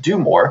people to do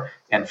more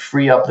and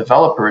free up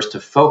developers to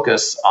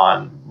focus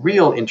on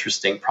real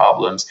interesting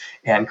problems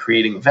and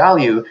creating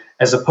value,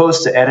 as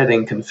opposed to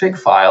editing config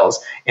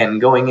files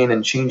and going in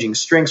and changing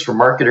strings for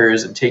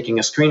marketers and taking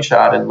a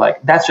screenshot. And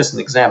that's just an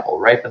example,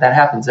 right? But that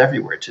happens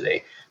everywhere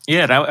today.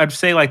 Yeah, and I'd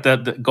say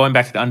the going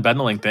back to the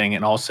unbundling thing,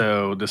 and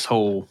also this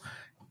whole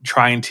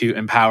trying to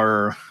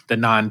empower the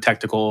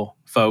non-technical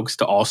folks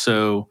to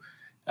also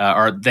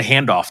or the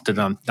handoff to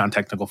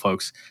non-technical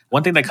folks.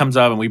 One thing that comes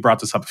up, and we brought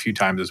this up a few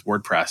times, is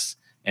WordPress.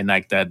 And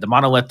the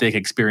monolithic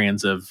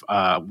experience of,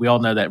 we all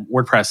know that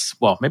WordPress,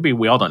 well, maybe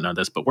we all don't know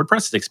this, but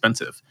WordPress is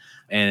expensive.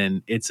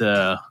 And it's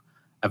a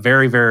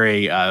very,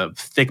 very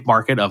thick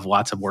market of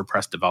lots of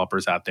WordPress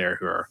developers out there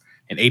who are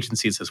in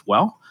agencies as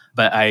well.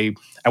 But I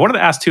wanted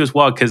to ask too as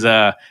well, because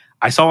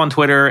I saw on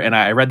Twitter and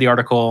I read the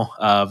article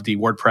of the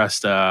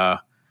WordPress,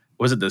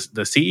 was it the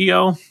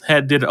CEO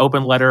did an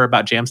open letter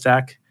about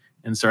JAMstack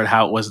and sort of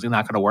how it was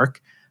not going to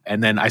work.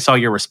 And then I saw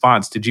your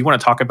response. Did you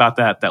want to talk about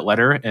that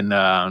letter and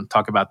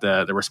talk about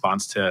the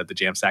response to the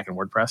JAMstack and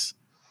WordPress?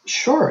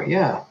 Sure,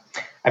 yeah.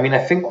 I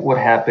think what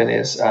happened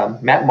is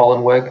Matt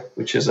Mullenweg,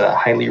 which is a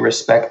highly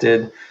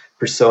respected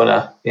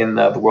persona in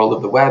the world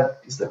of the web,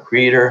 is the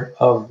creator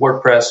of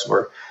WordPress,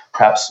 or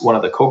perhaps one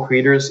of the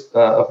co-creators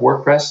of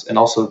WordPress, and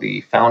also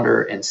the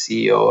founder and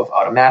CEO of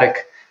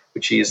Automatic,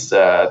 which is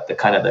the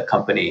kind of the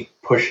company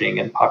pushing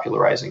and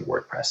popularizing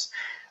WordPress.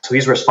 So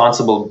he's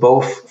responsible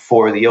both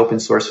for the open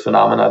source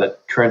phenomena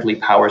that currently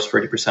powers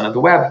 30% of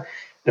the web,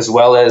 as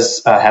well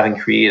as having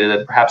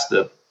created perhaps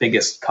the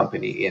biggest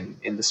company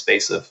in the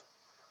space of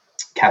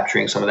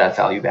capturing some of that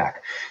value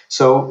back.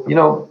 So,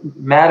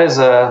 Matt is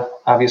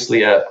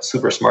obviously a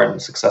super smart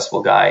and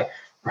successful guy,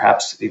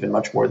 perhaps even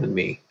much more than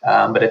me.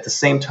 But at the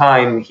same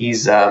time,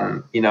 he's,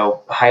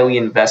 highly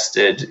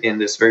invested in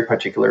this very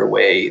particular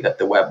way that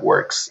the web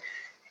works.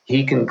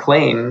 He can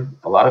claim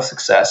a lot of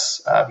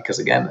success because,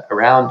 again,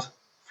 around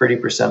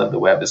 30% of the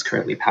web is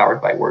currently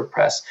powered by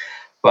WordPress.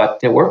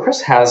 But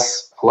WordPress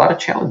has a lot of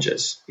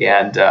challenges.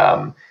 And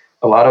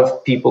a lot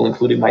of people,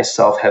 including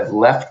myself, have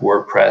left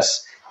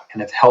WordPress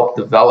and have helped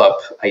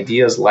develop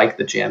ideas like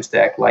the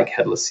JAMstack, like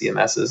headless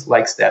CMSs,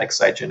 like static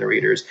site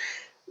generators,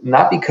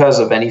 not because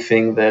of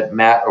anything that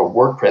Matt or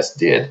WordPress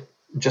did,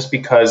 just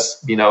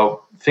because,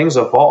 things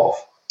evolve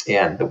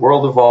and the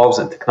world evolves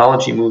and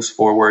technology moves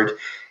forward.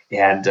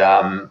 And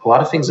a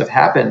lot of things have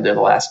happened in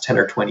the last 10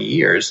 or 20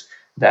 years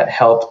that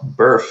helped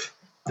birth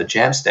the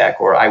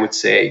JAMstack, or I would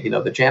say, the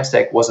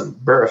JAMstack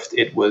wasn't birthed,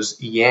 it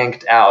was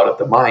yanked out of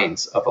the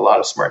minds of a lot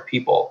of smart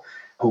people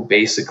who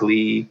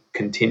basically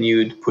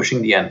continued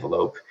pushing the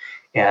envelope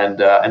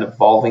and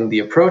evolving the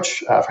approach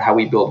for how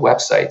we build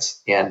websites.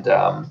 And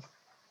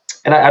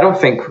I don't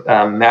think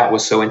Matt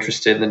was so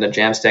interested in the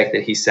JAMstack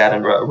that he sat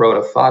and wrote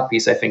a thought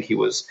piece. I think he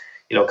was,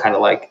 kind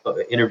of like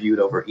interviewed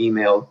over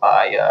email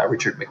by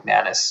Richard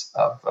McManus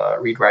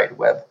of Read Write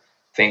Web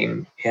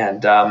fame.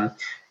 And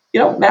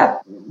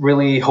Matt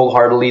really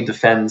wholeheartedly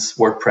defends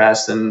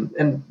WordPress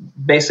and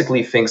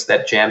basically thinks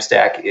that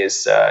JAMstack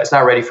is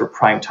not ready for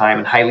prime time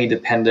and highly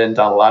dependent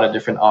on a lot of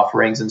different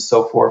offerings and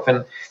so forth.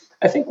 And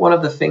I think one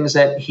of the things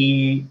that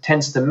he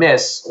tends to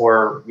miss,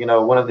 or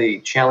one of the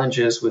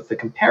challenges with the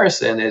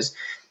comparison, is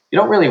you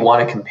don't really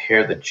want to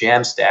compare the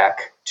JAMstack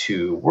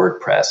to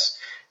WordPress,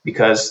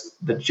 because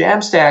the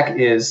JAMstack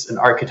is an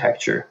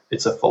architecture.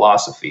 It's a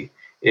philosophy.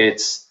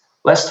 It's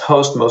let's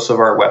host most of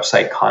our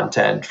website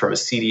content from a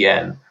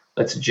CDN.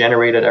 Let's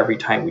generate it every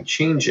time we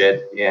change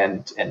it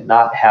and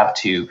not have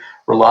to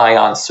rely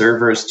on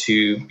servers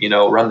to,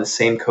 run the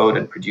same code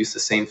and produce the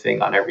same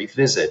thing on every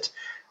visit.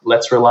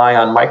 Let's rely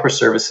on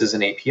microservices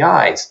and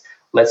APIs.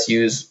 Let's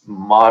use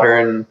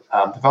modern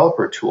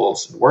developer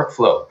tools and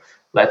workflow.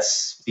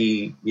 Let's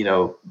be,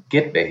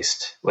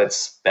 Git-based.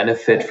 Let's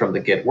benefit from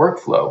the Git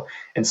workflow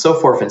and so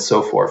forth and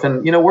so forth.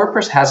 And,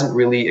 WordPress hasn't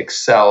really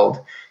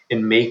excelled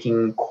in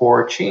making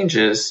core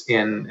changes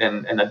in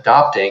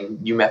adopting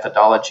new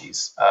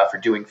methodologies for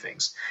doing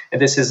things.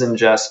 And this isn't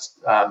just,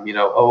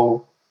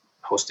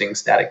 hosting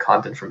static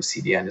content from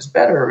CDN is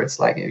better. It's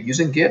like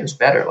using Git is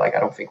better. Like, I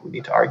don't think we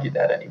need to argue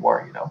that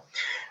anymore,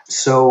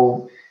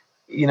 So,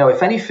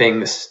 if anything,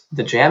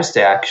 the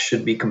JAMstack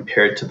should be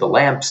compared to the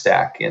LAMP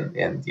stack, and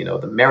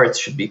the merits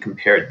should be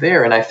compared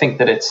there. And I think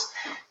that it's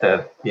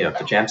the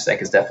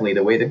JAMstack is definitely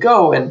the way to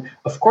go. And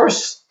of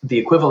course, the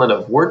equivalent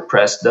of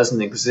WordPress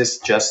doesn't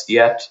exist just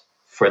yet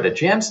for the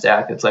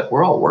JAMstack. It's like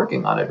we're all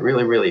working on it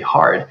really, really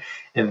hard.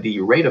 And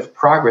the rate of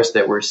progress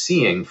that we're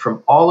seeing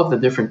from all of the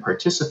different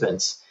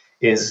participants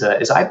is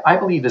I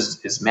believe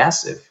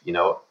massive.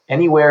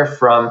 Anywhere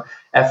from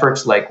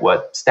efforts like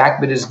what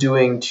Stackbit is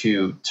doing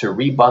to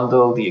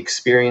rebundle the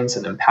experience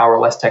and empower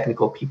less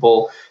technical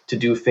people to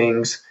do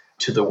things,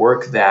 to the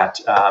work that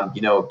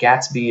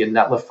Gatsby and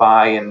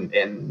Netlify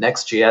and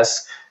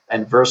Next.js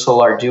and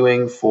Versal are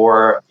doing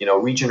for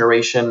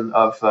regeneration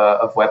of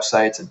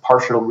websites and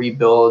partial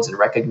rebuilds, and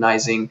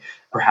recognizing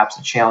perhaps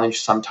a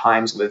challenge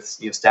sometimes with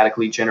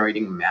statically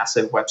generating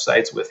massive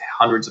websites with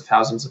hundreds of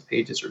thousands of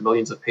pages or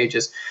millions of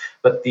pages.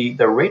 But the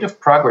rate of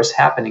progress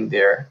happening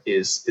there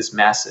is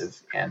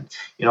massive, and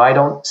I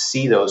don't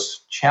see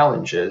those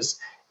challenges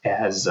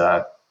as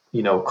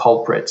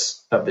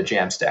culprits of the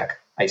JAMstack.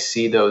 I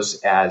see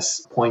those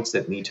as points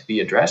that need to be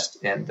addressed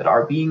and that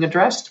are being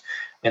addressed.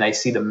 And I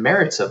see the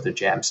merits of the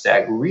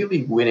JAMstack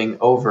really winning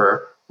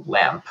over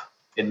LAMP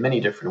in many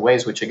different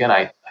ways, which, again,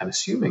 I'm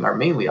assuming are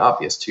mainly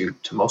obvious to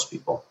most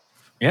people.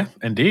 Yeah,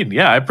 indeed.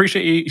 Yeah, I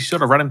appreciate you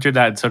sort of running through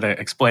that and sort of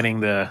explaining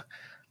the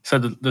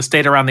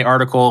state around the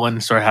article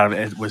and sort of how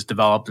it was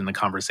developed in the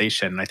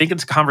conversation. I think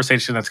it's a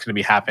conversation that's going to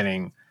be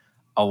happening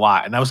a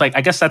lot. And I was like,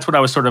 I guess that's what I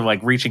was sort of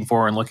like reaching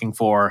for and looking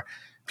for.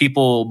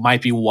 People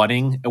might be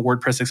wanting a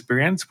WordPress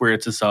experience where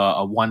it's just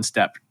a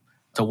one-step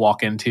to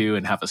walk into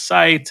and have a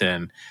site,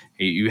 and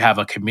you have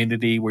a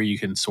community where you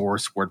can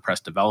source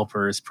WordPress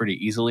developers pretty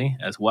easily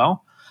as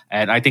well.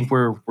 And I think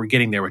we're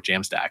getting there with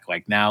JAMstack.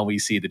 Like, now we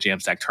see the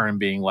JAMstack term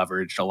being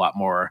leveraged a lot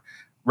more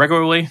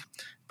regularly,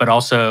 but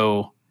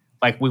also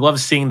like we love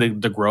seeing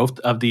the growth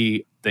of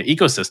the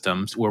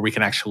ecosystems where we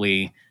can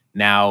actually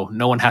now,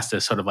 no one has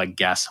to sort of like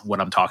guess what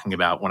I'm talking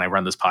about when I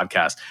run this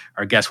podcast,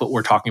 or guess what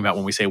we're talking about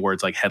when we say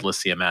words like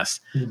headless CMS.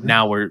 Mm-hmm.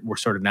 Now we're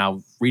sort of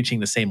now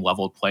reaching the same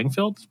level of playing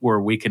field where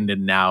we can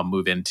then now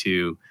move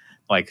into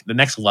like the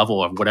next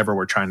level of whatever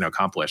we're trying to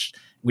accomplish.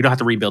 We don't have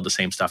to rebuild the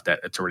same stuff that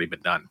it's already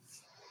been done.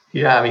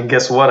 Yeah, I mean,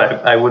 guess what?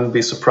 I wouldn't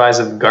be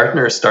surprised if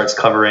Gartner starts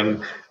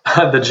covering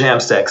the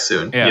Jamstack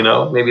soon. Yeah. You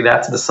know, maybe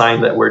that's the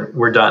sign that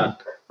we're done,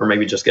 or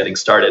maybe just getting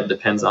started.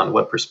 Depends on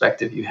what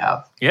perspective you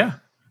have. Yeah.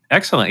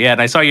 Excellent. Yeah,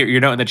 and I saw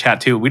your note in the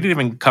chat too. We didn't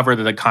even cover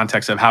the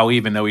context of how we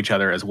even know each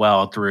other as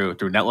well through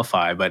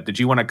Netlify. But did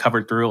you want to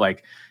cover through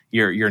like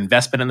your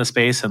investment in the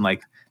space, and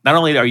like not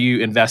only are you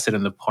invested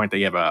in the point that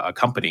you have a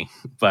company,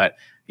 but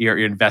your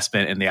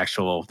investment in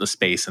the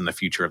space and the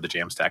future of the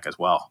Jamstack as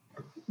well?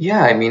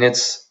 Yeah, I mean,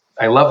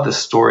 I love the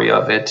story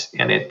of it,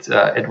 and it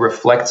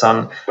reflects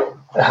on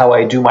how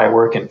I do my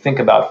work and think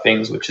about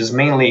things, which is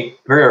mainly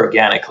very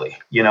organically.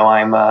 You know,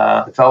 I'm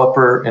a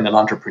developer and an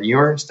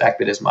entrepreneur.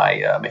 Stackbit is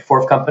my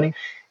fourth company.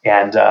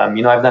 And,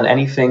 you know, I've done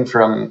anything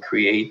from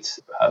create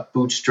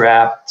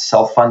bootstrap,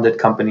 self-funded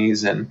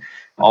companies and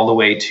all the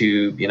way to,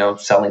 you know,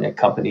 selling a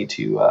company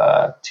to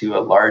a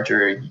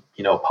larger,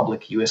 you know,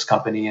 public US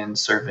company and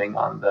serving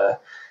on the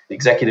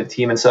executive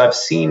team. And so I've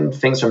seen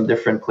things from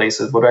different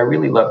places. What I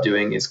really love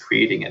doing is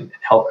creating and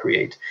help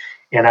create.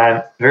 And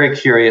I'm very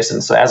curious.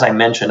 And so, as I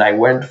mentioned, I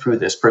went through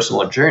this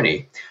personal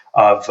journey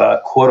of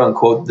quote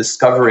unquote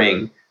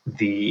discovering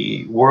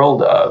the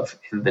world of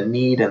and the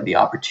need and the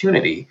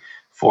opportunity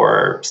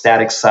for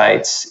static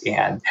sites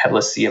and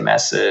headless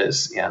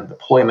CMSs and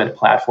deployment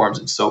platforms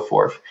and so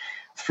forth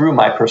through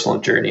my personal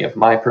journey of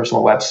my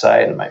personal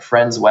website and my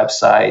friends'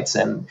 websites.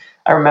 And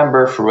I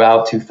remember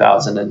throughout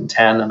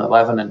 2010 and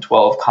 11 and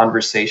 12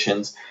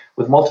 conversations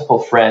with multiple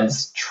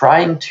friends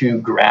trying to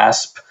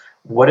grasp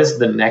what is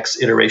the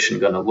next iteration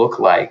going to look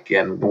like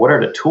and what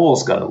are the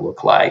tools going to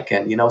look like.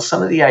 And, you know,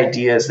 some of the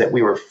ideas that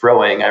we were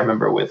throwing, I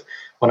remember with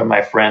one of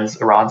my friends,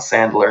 Ron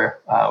Sandler,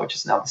 which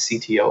is now the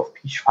CTO of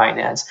Peach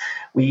Finance,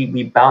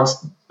 we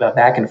bounced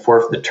back and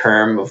forth the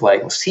term of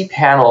like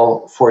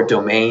cPanel for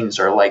domains,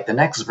 or like the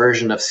next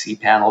version of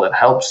cPanel that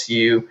helps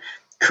you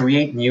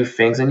create new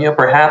things. And, you know,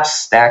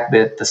 perhaps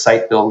Stackbit, the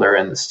site builder,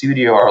 and the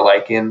studio are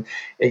like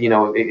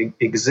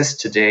exist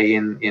today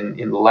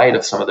in light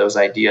of some of those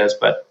ideas.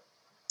 But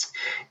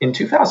in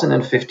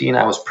 2015,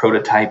 I was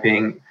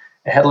prototyping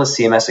a headless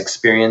CMS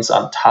experience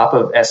on top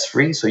of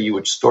S3. So you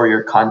would store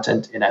your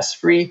content in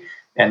S3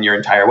 and your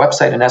entire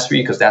website in S3,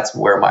 because that's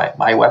where my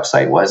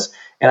website was.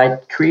 And I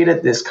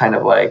created this kind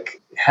of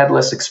like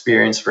headless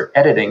experience for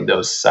editing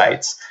those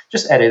sites,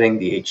 just editing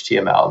the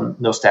HTML,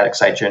 no static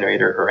site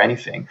generator or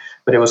anything.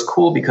 But it was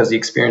cool because the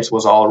experience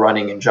was all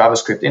running in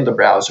JavaScript in the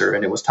browser,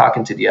 and it was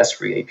talking to the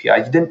S3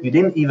 API. You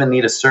didn't even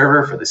need a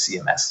server for the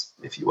CMS,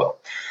 if you will.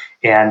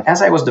 And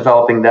as I was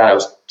developing that, I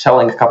was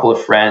telling a couple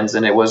of friends,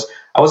 and I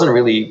wasn't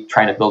really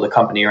trying to build a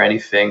company or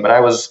anything, but I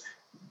was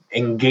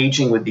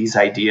engaging with these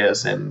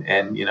ideas.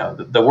 And you know,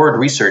 the word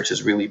research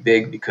is really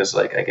big because,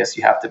 like, I guess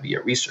you have to be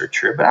a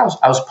researcher, but I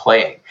was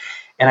playing.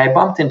 And I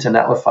bumped into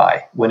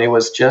Netlify when it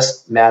was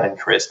just Matt and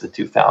Chris, the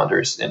two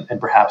founders, and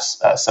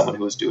perhaps someone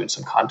who was doing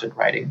some content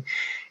writing.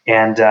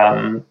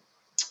 And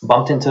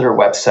bumped into their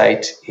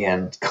website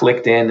and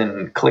clicked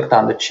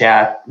on the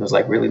chat. It was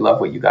like, really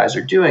love what you guys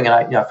are doing.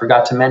 And I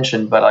forgot to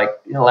mention, but like,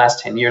 in the last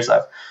 10 years,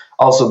 I've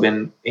also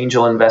been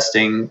angel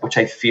investing, which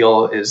I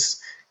feel is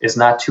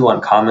not too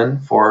uncommon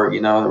for, you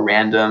know, a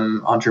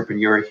random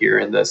entrepreneur here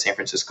in the San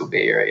Francisco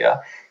Bay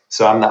Area.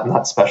 So I'm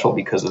not special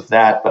because of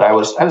that, but I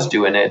was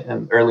doing it,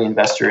 an early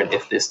investor in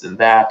if this then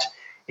that,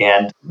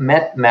 and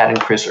met Matt and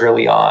Chris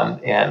early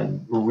on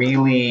and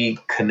really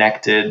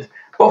connected,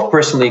 both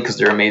personally because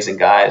they're amazing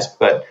guys,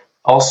 but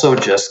also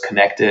just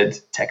connected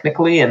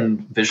technically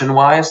and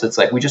vision-wise. It's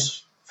like we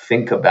just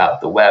think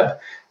about the web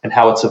and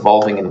how it's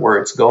evolving and where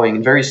it's going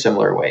in very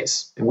similar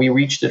ways. And we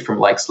reached it from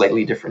like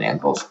slightly different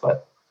angles,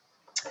 but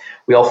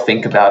we all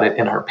think about it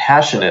and are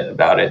passionate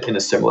about it in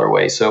a similar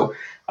way. So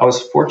I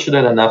was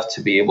fortunate enough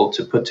to be able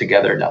to put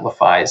together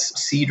Netlify's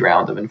seed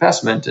round of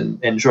investment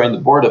and join the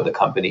board of the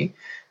company,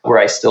 where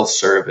I still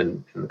serve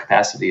in the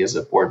capacity as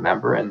a board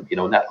member. And, you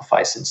know,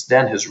 Netlify since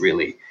then has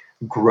really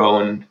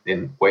grown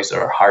in ways that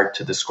are hard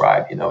to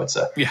describe. You know, it's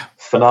a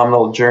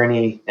phenomenal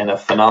journey and a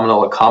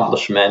phenomenal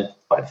accomplishment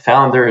by the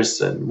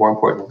founders, and more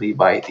importantly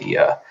by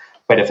the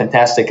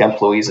fantastic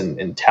employees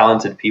and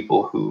talented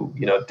people who,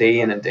 you know, day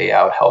in and day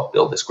out help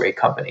build this great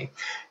company.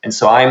 And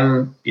so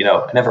I'm, you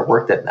know, I never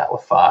worked at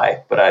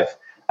Netlify, but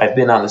I've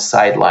been on the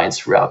sidelines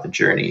throughout the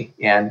journey,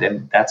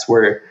 and that's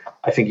where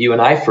I think you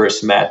and I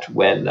first met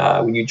when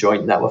you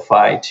joined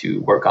Netlify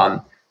to work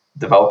on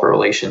developer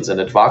relations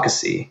and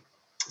advocacy.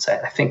 So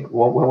I think,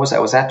 when was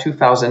that? Was that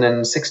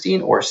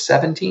 2016 or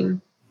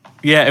 17?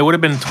 Yeah, it would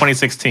have been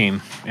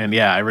 2016. And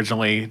yeah, I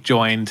originally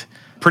joined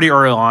pretty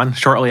early on,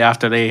 shortly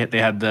after they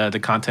had the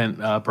content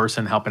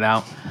person helping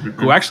out,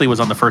 who actually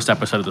was on the first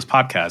episode of this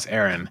podcast,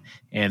 Aaron.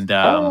 And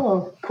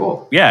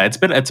cool. Yeah, it's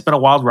been a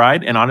wild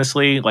ride. And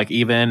honestly, like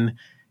even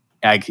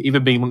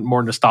being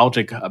more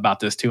nostalgic about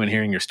this too, and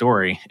hearing your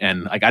story,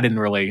 and like I didn't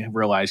really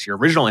realize your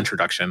original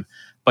introduction,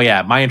 but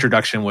yeah, my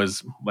introduction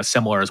was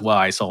similar as well.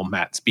 I saw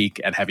Matt speak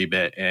at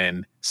HeavyBit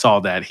and saw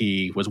that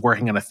he was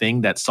working on a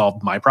thing that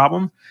solved my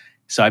problem.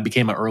 So I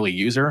became an early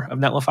user of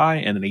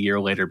Netlify, and then a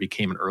year later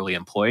became an early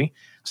employee.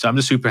 So I'm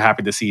just super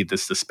happy to see the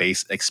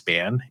space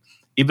expand.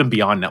 even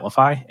beyond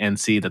Netlify and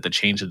see that the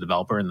change of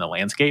developer in the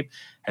landscape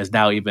has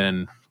now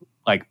even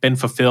been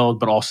fulfilled,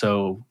 but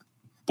also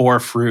bore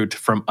fruit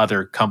from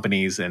other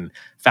companies and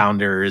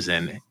founders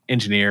and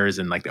engineers,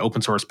 and the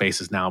open source space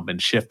has now been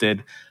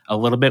shifted a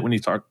little bit when you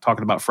start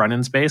talking about front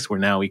end space, where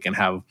now we can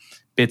have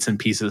bits and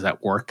pieces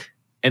that work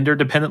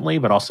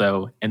interdependently, but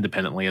also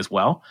independently as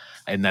well.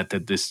 And that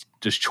this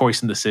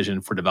choice and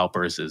decision for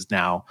developers is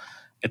now,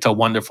 it's a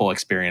wonderful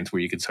experience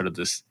where you can sort of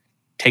just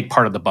take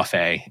part of the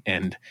buffet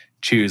and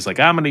choose I'm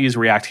going to use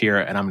React here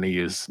and I'm going to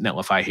use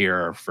Netlify here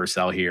or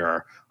Vercel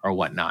here or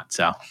whatnot.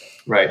 So,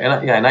 right.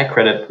 And I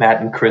credit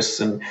Matt and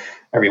Chris and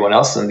everyone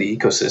else in the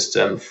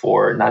ecosystem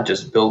for not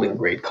just building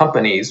great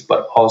companies,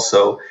 but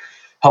also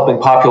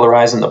helping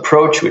popularize an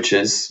approach, which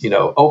is,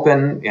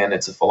 open, and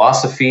it's a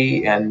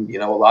philosophy. And,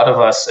 a lot of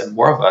us and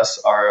more of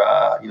us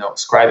are,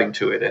 ascribing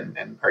to it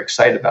and are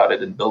excited about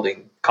it and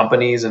building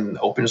companies and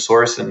open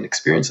source and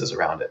experiences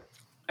around it.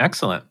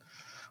 Excellent.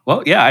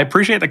 Well, yeah, I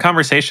appreciate the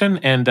conversation.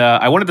 And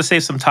I wanted to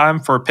save some time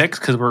for picks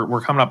because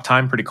we're coming up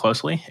time pretty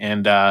closely.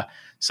 And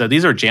so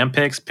these are jam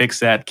picks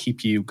that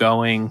keep you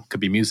going. Could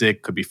be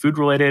music, could be food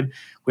related.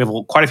 We have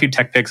quite a few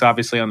tech picks,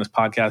 obviously, on this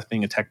podcast,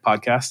 being a tech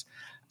podcast.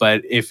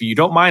 But if you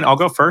don't mind, I'll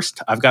go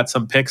first. I've got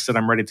some picks that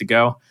I'm ready to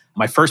go.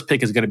 My first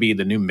pick is going to be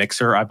the new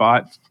mixer I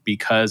bought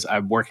because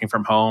I'm working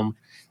from home.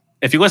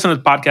 If you listen to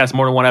the podcast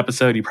more than one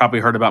episode, you probably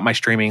heard about my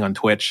streaming on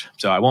Twitch.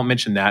 So I won't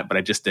mention that, but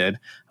I just did.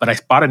 But I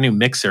bought a new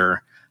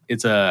mixer.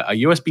 It's a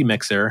USB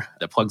mixer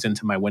that plugs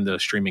into my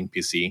Windows streaming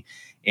PC.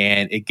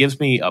 And it gives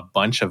me a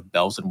bunch of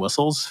bells and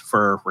whistles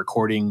for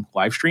recording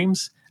live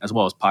streams as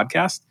well as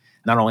podcasts.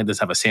 Not only does it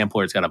have a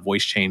sampler, it's got a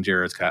voice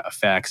changer, it's got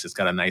effects, it's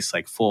got a nice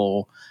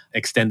full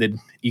extended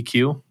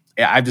EQ.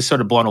 I've just sort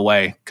of blown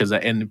away because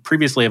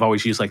previously I've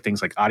always used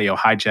things like audio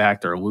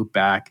hijacked or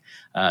loopback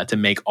to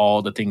make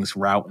all the things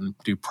route and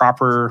do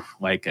proper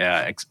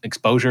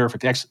exposure,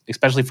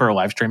 especially for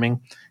live streaming.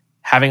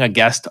 Having a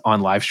guest on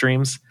live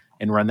streams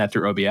and run that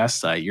through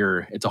OBS,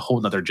 it's a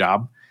whole nother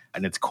job,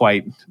 and it's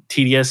quite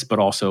tedious, but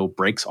also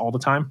breaks all the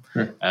time.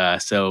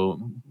 So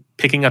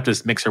picking up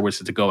this mixer,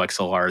 which is a Go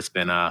XLR, has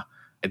been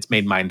it's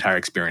made my entire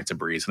experience a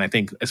breeze. And I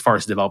think as far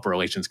as developer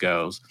relations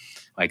goes,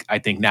 I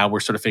think now we're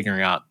sort of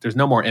figuring out there's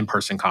no more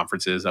in-person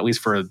conferences, at least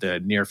for the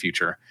near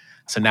future.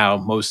 So now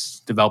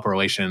most developer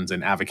relations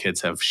and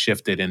advocates have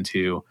shifted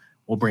into,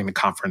 we'll bring the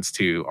conference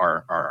to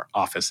our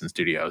office and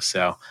studios.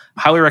 So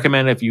I highly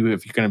recommend if you're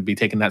going to be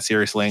taking that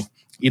seriously,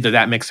 either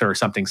that mixer or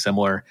something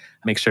similar,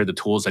 make sure the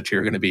tools that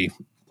you're going to be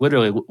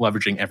literally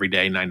leveraging every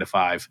day, 9 to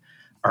 5,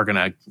 are going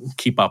to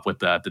keep up with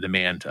the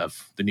demand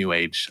of the new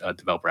age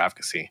developer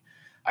advocacy.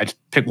 I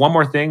pick one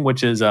more thing,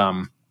 which is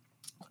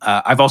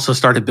I've also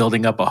started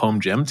building up a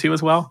home gym too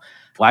as well.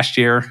 Last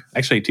year,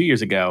 actually 2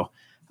 years ago,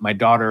 my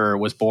daughter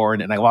was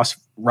born and I lost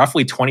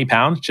roughly 20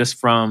 pounds just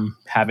from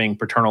having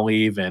paternal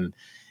leave and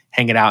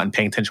hanging out and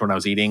paying attention when I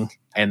was eating.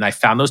 And I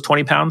found those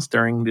 20 pounds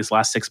during these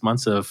last 6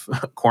 months of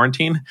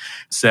quarantine.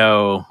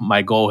 So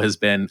my goal has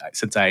been,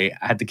 since I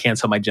had to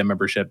cancel my gym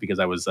membership because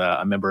I was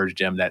a member of a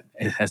gym that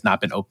has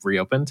not been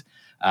reopened,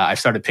 I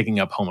started picking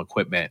up home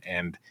equipment.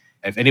 And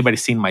if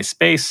anybody's seen my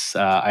space,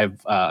 I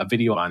have a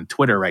video on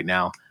Twitter right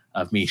now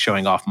of me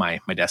showing off my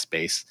desk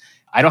space.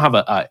 I don't have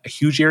a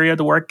huge area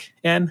to work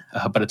in,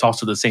 but it's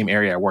also the same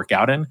area I work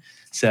out in.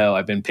 So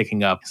I've been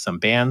picking up some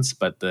bands,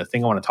 but the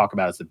thing I want to talk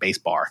about is the base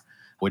bar,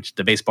 which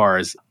the base bar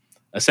is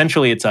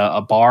essentially it's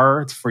a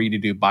bar for you to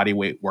do body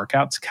weight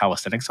workouts,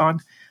 calisthenics on.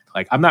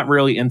 I'm not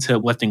really into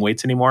lifting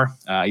weights anymore.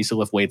 I used to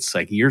lift weights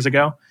years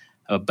ago,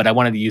 but I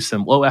wanted to use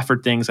some low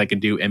effort things I can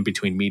do in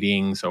between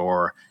meetings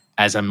or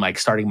as I'm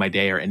starting my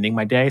day or ending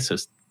my day. So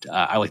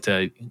I like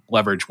to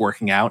leverage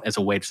working out as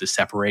a way to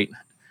separate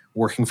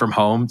working from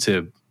home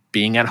to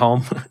being at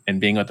home and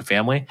being with the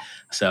family.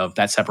 So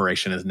that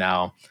separation is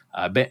now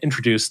been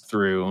introduced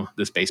through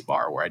this base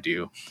bar where I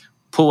do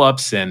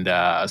pull-ups and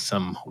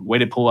some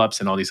weighted pull-ups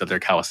and all these other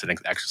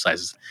calisthenics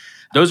exercises.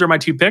 Those are my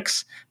 2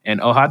 picks.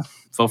 And Ohad,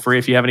 feel free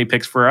if you have any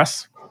picks for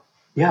us.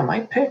 Yeah, my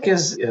pick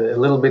is a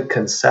little bit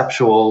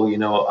conceptual.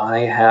 I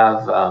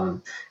have,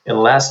 in the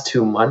last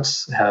 2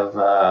 months, have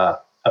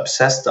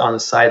obsessed on the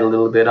side a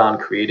little bit on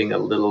creating a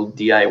little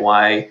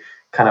DIY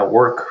kind of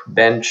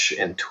workbench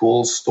and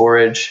tools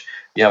storage.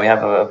 We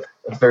have a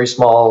very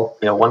small,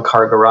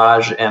 1-car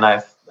garage, and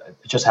I've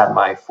just had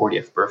my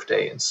 40th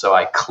birthday. And so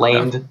I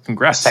claimed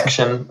a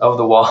section of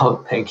the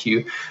wall. Thank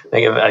you.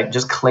 I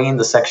just claimed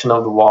the section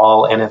of the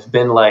wall and have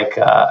been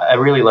I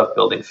really love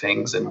building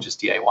things and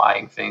just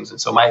DIYing things. And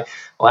so my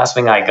last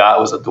thing I got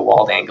was a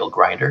DeWalt angle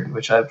grinder,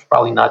 which is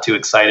probably not too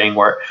exciting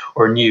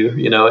or new.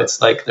 It's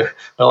there are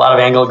a lot of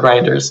angle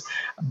grinders,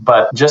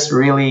 but just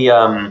really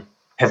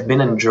have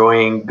been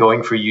enjoying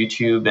going for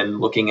YouTube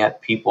and looking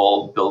at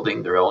people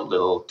building their own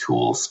little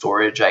tool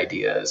storage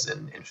ideas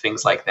and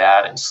things like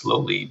that, and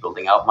slowly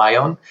building out my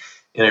own.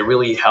 And it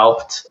really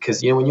helped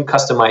because, when you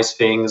customize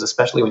things,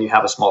 especially when you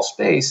have a small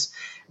space,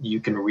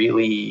 you can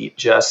really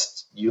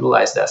just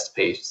utilize that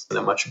space in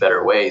a much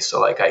better way.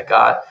 So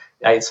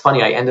it's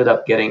funny, I ended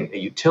up getting a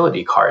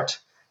utility cart,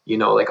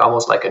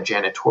 almost like a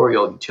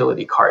janitorial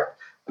utility cart,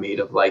 made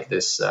of like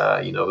this,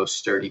 those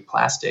sturdy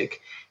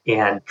plastic,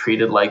 and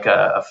created like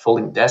a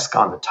folding desk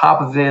on the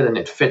top of it, and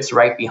it fits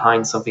right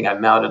behind something I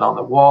mounted on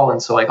the wall.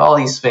 And so like all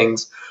these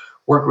things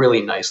work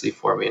really nicely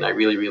for me, and I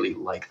really, really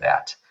like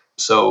that.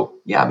 So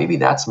yeah, maybe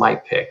that's my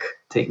pick,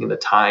 taking the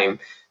time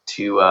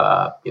to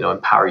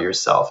empower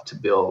yourself to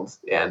build.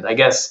 And I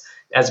guess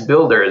as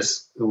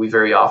builders, we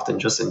very often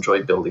just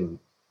enjoy building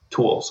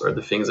tools or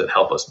the things that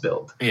help us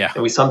build. Yeah.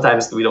 And we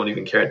don't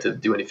even care to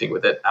do anything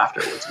with it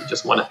afterwards. We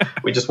just want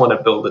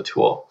to build a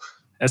tool.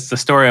 That's the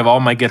story of all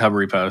my GitHub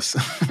repos.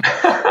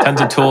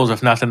 Tons of tools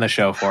with nothing to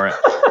show for it.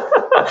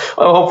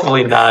 Well,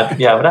 hopefully not.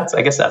 Yeah, but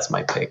I guess that's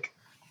my pick.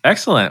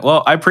 Excellent.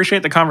 Well, I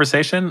appreciate the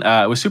conversation.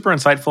 It was super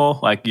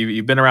insightful. Like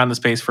you've been around the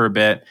space for a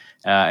bit,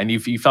 and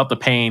you felt the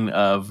pain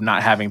of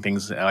not having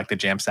things like the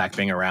JAMstack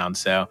being around.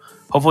 So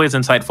hopefully it's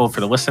insightful for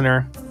the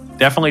listener.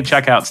 Definitely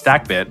check out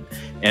Stackbit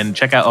and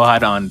check out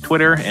Ohad on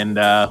Twitter. And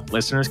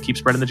listeners, keep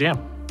spreading the jam.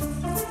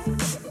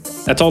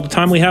 That's all the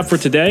time we have for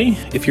today.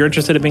 If you're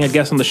interested in being a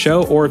guest on the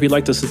show, or if you'd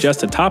like to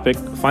suggest a topic,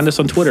 find us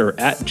on Twitter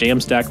at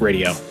JAMstack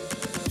Radio.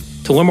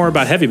 To learn more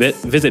about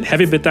HeavyBit, visit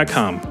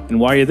heavybit.com. And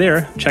while you're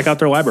there, check out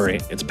their library.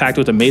 It's packed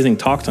with amazing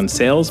talks on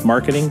sales,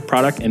 marketing,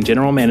 product, and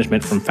general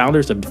management from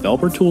founders of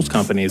developer tools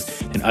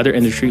companies and other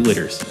industry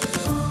leaders.